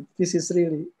engineering side. This is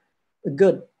really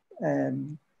good.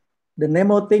 And the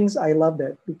Nemo things, I love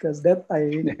that because that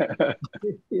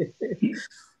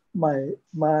my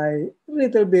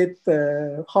little bit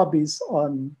hobbies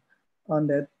on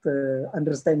that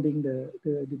understanding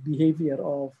the behavior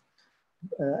of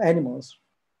animals.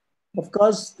 Of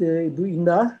course, the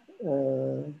Indah,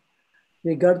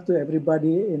 regard to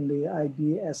everybody in the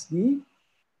IBCSD,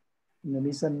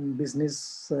 Indonesian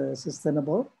Business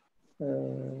Sustainable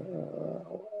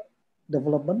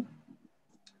Development.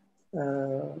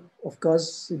 Of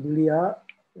course, Julia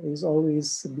is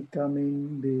always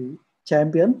becoming the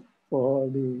champion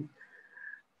for the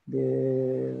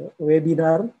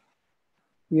webinar.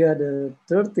 We are the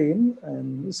 13,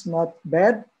 and it's not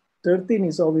bad. 13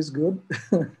 is always good.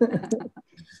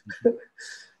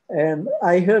 And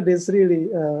I heard this really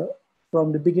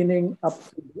from the beginning up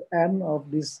to the end of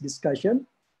this discussion.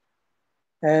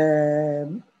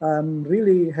 And I'm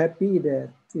really happy that,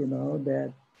 you know,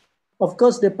 that of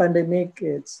course the pandemic,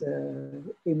 its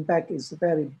impact is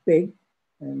very big,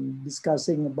 and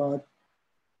discussing about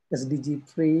SDG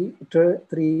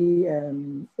 3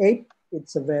 and 8,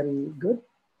 it's a very good,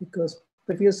 because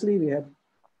previously we have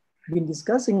been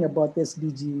discussing about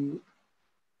SDG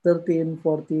 13,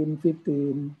 14,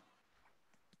 15,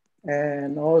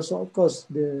 and also of course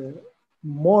the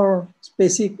more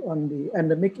specific on the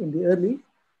endemic in the early.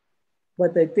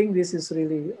 But I think this is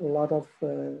really a lot of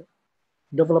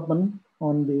development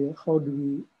on the how do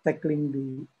we tackling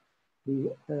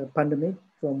the pandemic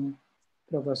from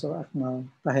Professor Akmal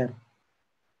Taher.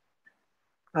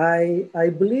 I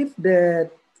believe that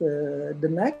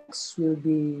the next will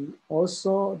be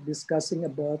also discussing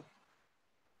about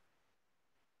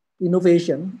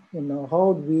innovation, you know,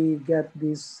 how do we get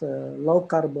this low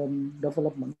carbon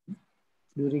development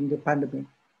during the pandemic.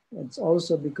 It's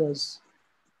also because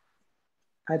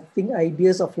I think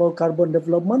ideas of low carbon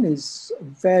development is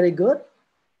very good,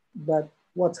 but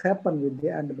what's happened with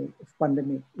the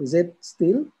pandemic? Is it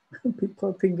still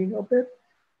people thinking of it?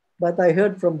 But I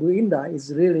heard from Indah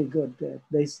is really good that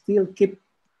they still keep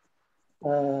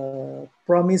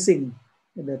promising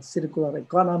that circular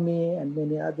economy and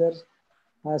many others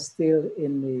are still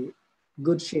in the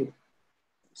good shape.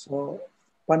 So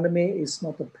pandemic is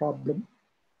not a problem.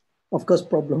 Of course,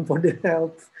 problem for the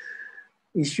health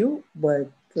issue, but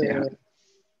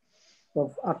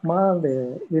of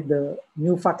Akmal, with the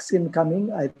new vaccine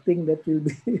coming, I think that will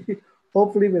be,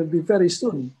 hopefully will be very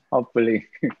soon. Hopefully.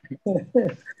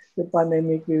 The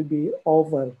pandemic will be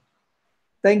over.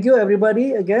 Thank you,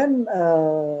 everybody. Again,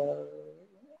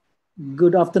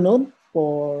 good afternoon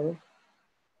for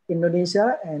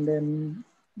Indonesia, and then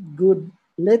good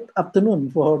late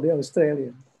afternoon for the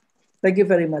Australian. Thank you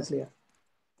very much, Leah.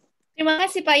 Terima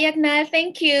kasih Pak Yatna,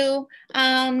 thank you.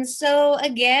 So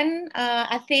again,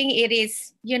 I think it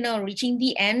is, you know, reaching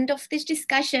the end of this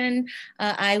discussion.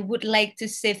 I would like to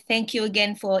say thank you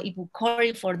again for Ibu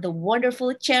Kori for the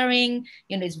wonderful sharing.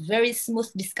 You know, it's very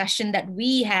smooth discussion that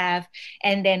we have,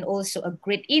 and then also a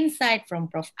great insight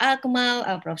from Prof. Akmal,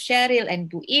 Prof. Cheryl,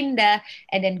 and Bu Indah,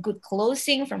 and then good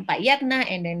closing from Pak Yatna,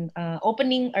 and then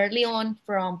opening early on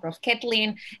from Prof.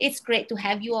 Kathleen. It's great to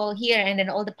have you all here, and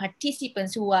then all the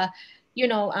participants who are, you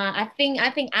know, I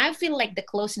feel like the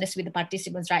closeness with the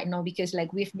participants right now, because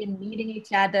like we've been meeting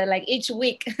each other like each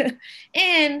week.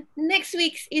 And next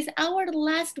week is our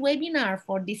last webinar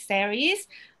for this series.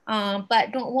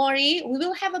 But don't worry, we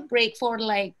will have a break for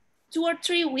like 2 or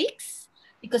 3 weeks,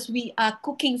 because we are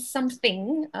cooking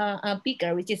something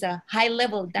bigger, which is a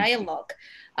high-level dialogue,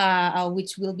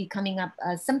 which will be coming up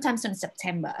sometimes in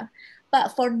September.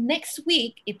 But for next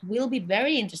week, it will be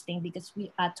very interesting, because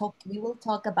we will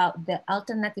talk about the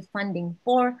alternative funding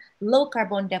for low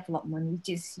carbon development, which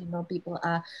is, you know, people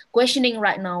are questioning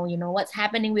right now, you know, what's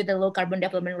happening with the low carbon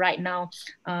development right now,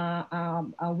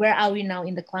 where are we now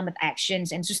in the climate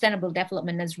actions and sustainable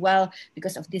development as well,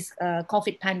 because of this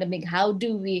COVID pandemic, how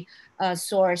do we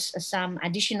source some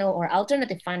additional or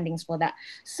alternative fundings for that?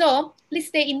 So please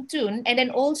stay in tune. And then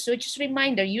also just a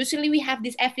reminder, usually we have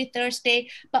this every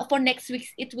Thursday, but for next week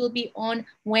it will be on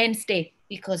Wednesday,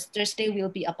 because Thursday will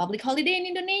be a public holiday in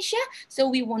Indonesia. So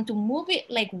we want to move it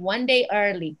like 1 day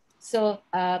early. So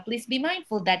please be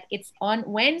mindful that it's on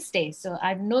Wednesday. So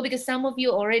I know, because some of you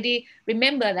already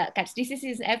remember that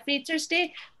CAIPSDCC is every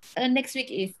Thursday. Next week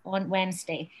is on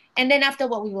Wednesday. And then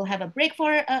afterward, we will have a break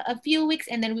for a few weeks,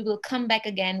 and then we will come back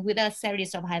again with a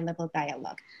series of high-level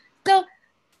dialogue. So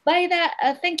by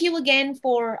that, thank you again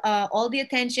for all the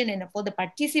attention, and for the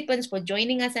participants for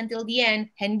joining us until the end.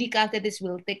 Hendika after this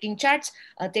will take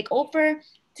over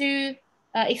to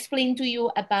explain to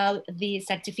you about the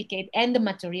certificate and the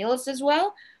materials as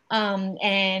well.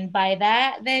 And by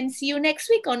that, then see you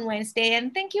next week on Wednesday.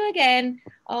 And thank you again.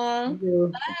 Thank you.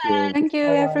 Bye. Thank you,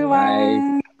 Bye.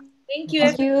 everyone. Thank you.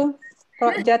 Thank you,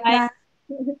 Prof. Jatna.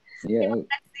 Terima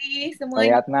kasih Pak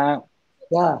semuanya. Yatna.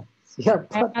 Ya, siap.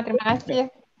 Terima kasih.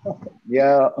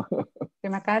 Ya.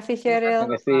 Terima kasih,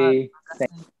 Cheryl. Terima kasih.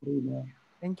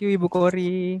 Thank you, Ibu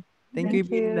Kori. Thank you,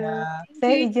 Ibu Indah.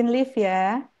 Saya izin live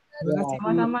ya. Terima kasih.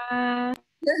 Sama-sama.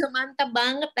 Mantap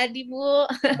banget tadi, Bu.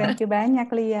 Thank you banyak,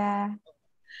 Lia.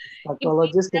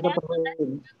 Patologis kita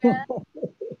perluin.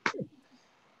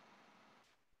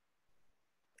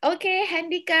 Okay,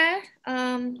 Handika,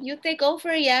 you take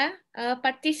over ya.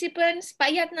 Participants,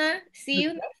 Pak Yatna, see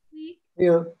you next week.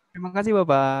 Yuk. Terima kasih,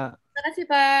 Bapak. Terima kasih,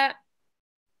 Pak.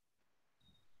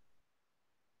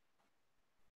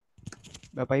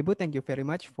 Bapak Ibu, thank you very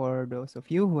much for those of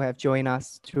you who have joined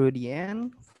us through the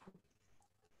end.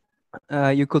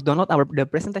 you could download the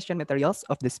presentation materials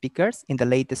of the speakers in the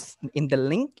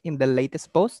link in the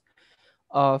latest post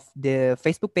of the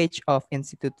Facebook page of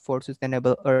Institute for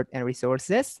Sustainable Earth and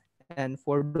Resources. And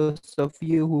for those of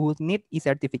you who would need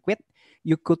e-certificate,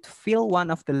 you could fill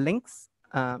one of the links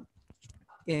on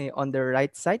the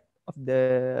right side of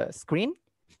the screen.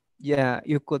 Yeah,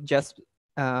 you could just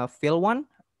fill one.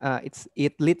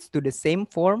 It leads to the same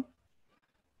form,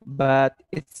 but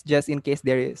it's just in case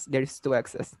there is two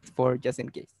access for just in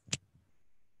case.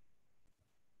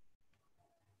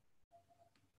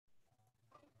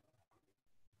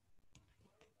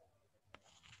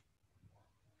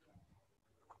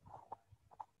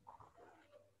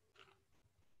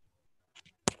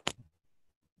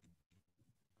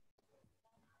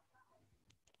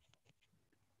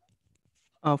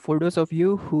 For those of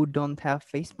you who don't have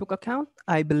Facebook account,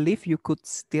 I believe you could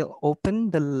still open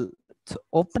the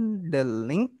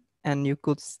link, and you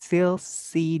could still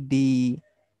see the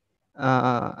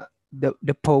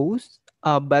post.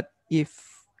 But if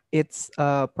it's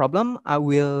a problem, I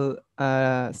will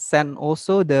send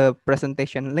also the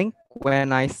presentation link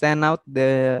when I send out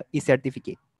the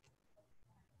e-certificate.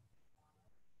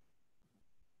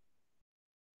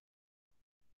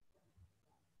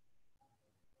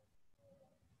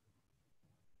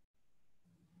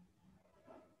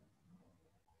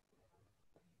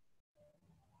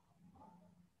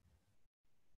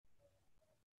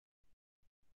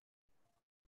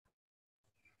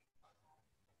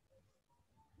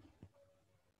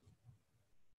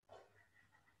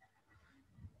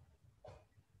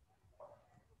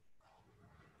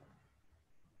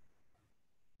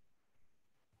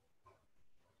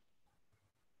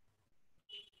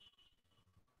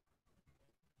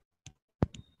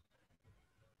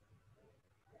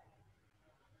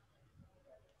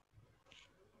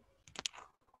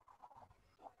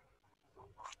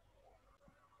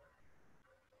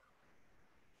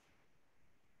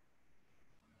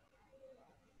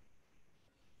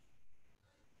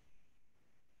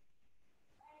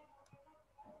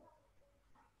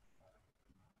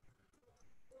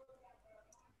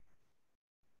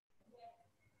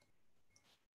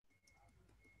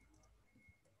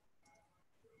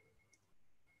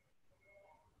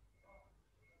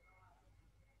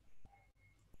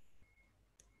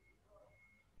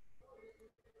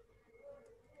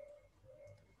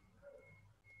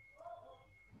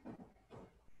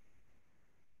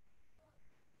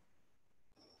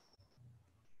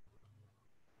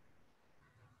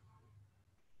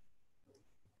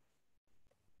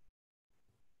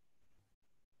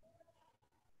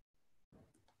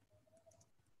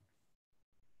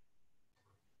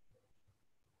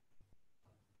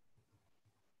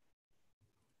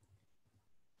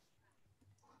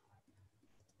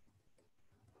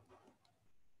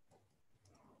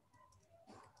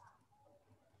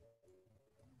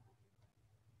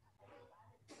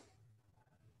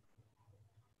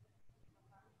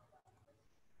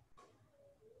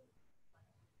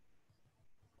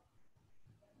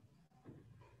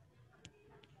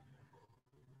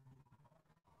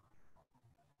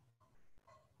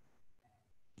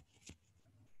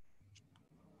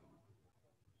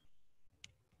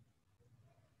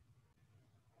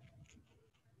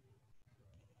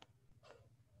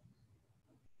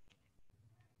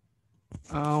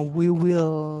 We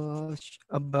will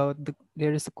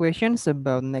there is questions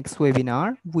about next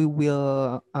webinar. We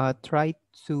will try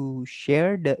to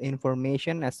share the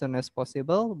information as soon as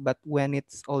possible, but when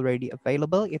it's already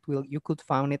available, you could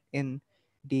find it in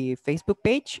the Facebook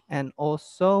page, and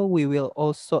also we will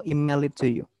also email it to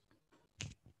you.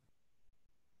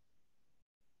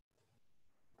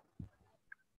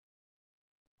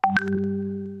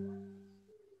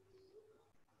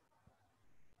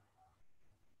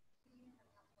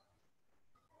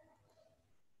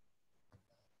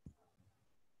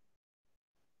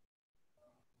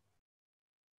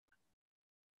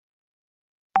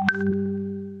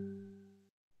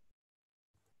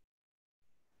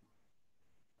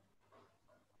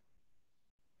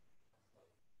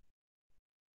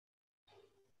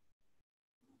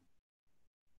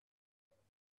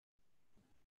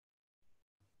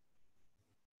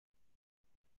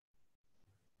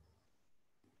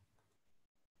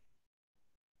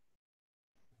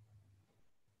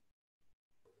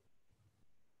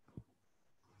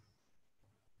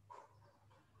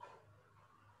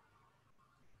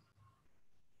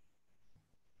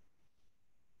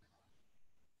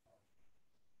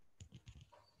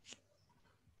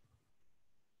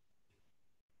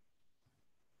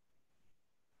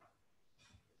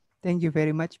 Thank you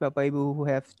very much, Bapak Ibu, who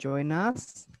have joined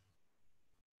us.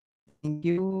 Thank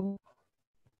you.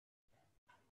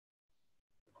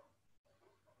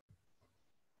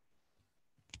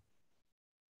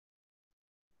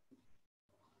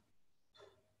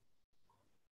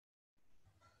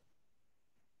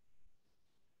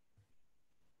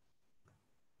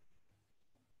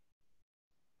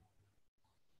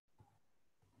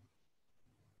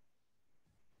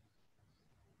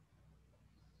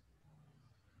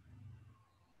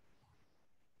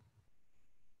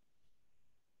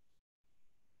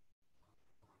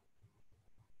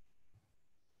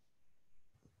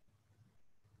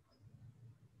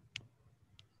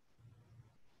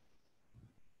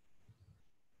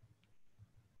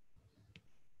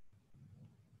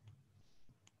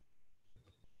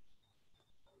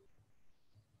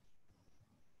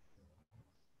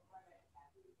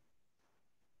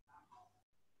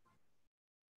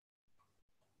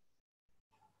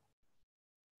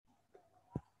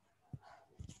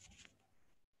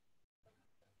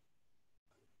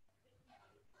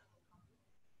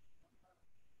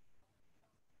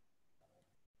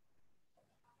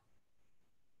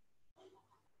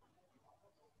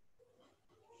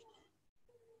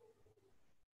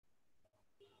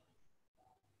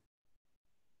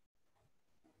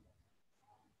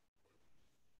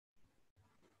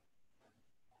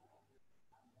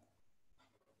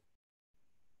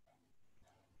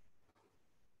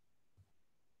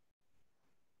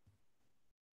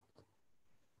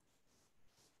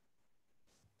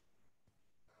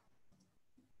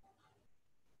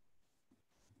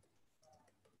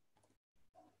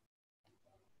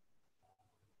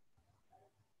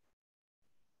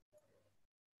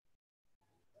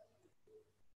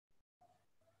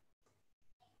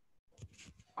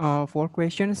 For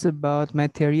questions about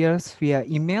materials via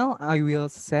email, I will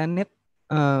send it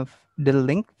the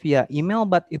link via email,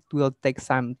 but it will take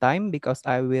some time because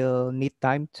I will need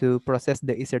time to process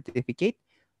the e-certificate.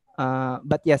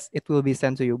 But yes, it will be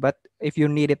sent to you. But if you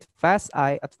need it fast,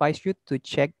 I advise you to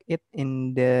check it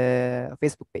in the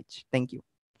Facebook page. Thank you.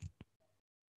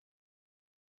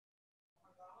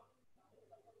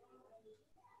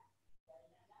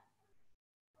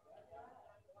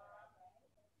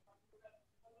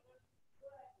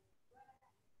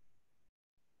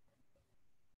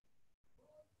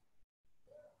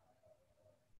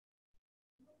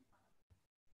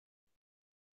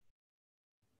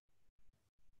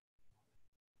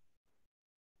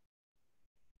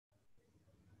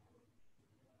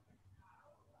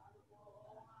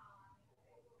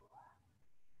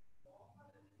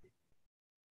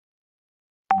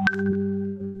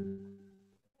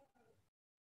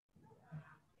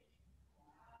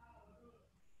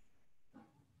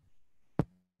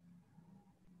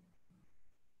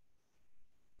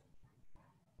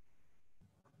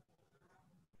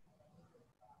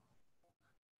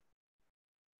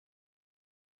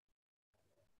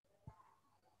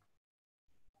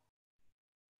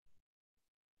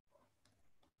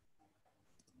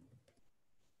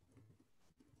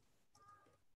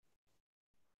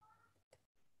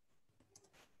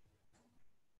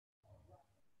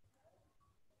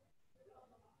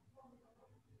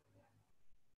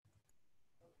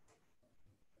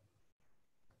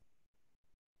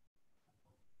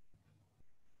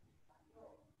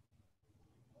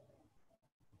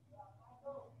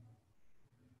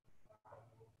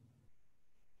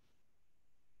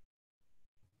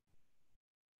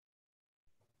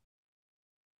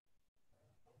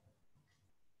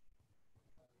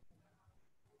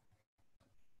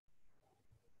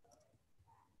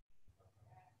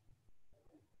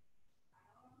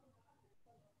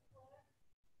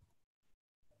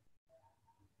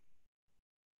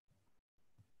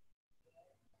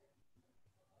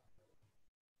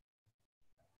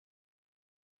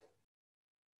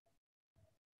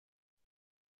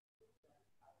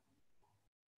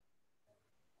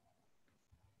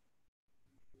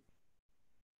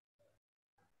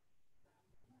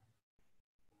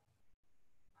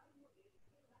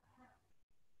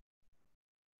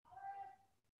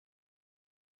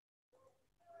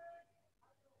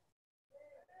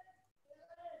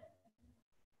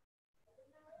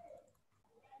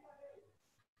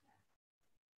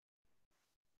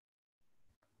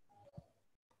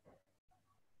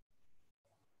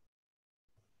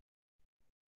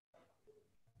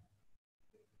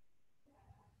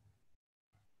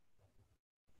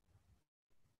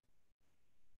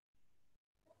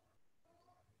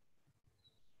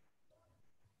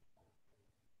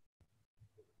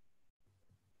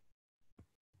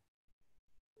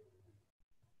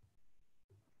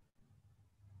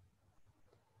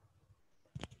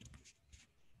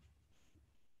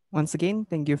 Once again,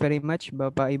 thank you very much,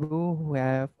 Bapak Ibu, who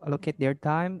have allocated their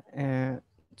time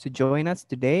to join us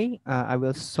today. I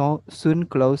will soon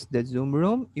close the Zoom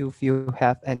room. If you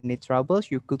have any troubles,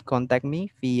 you could contact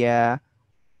me via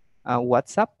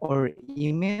WhatsApp or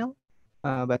email.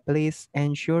 But please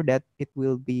ensure that it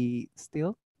will be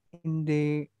still in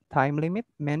the time limit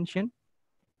mentioned.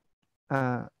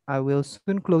 I will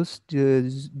soon close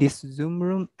this Zoom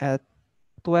room at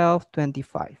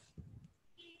 12:25.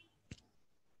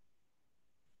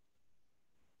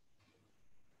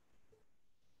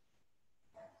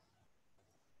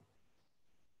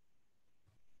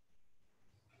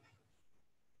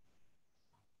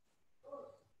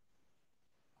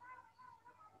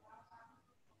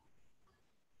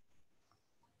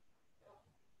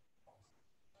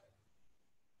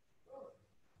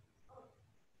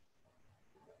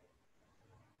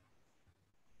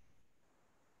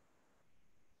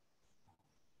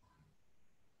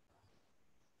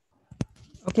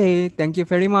 Okay, thank you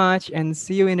very much and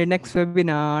see you in the next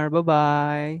webinar.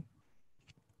 Bye-bye.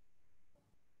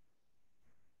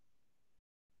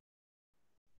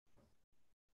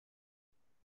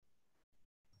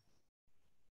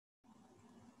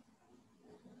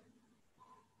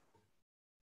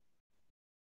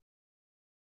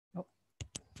 Oh,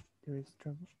 there is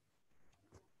trouble.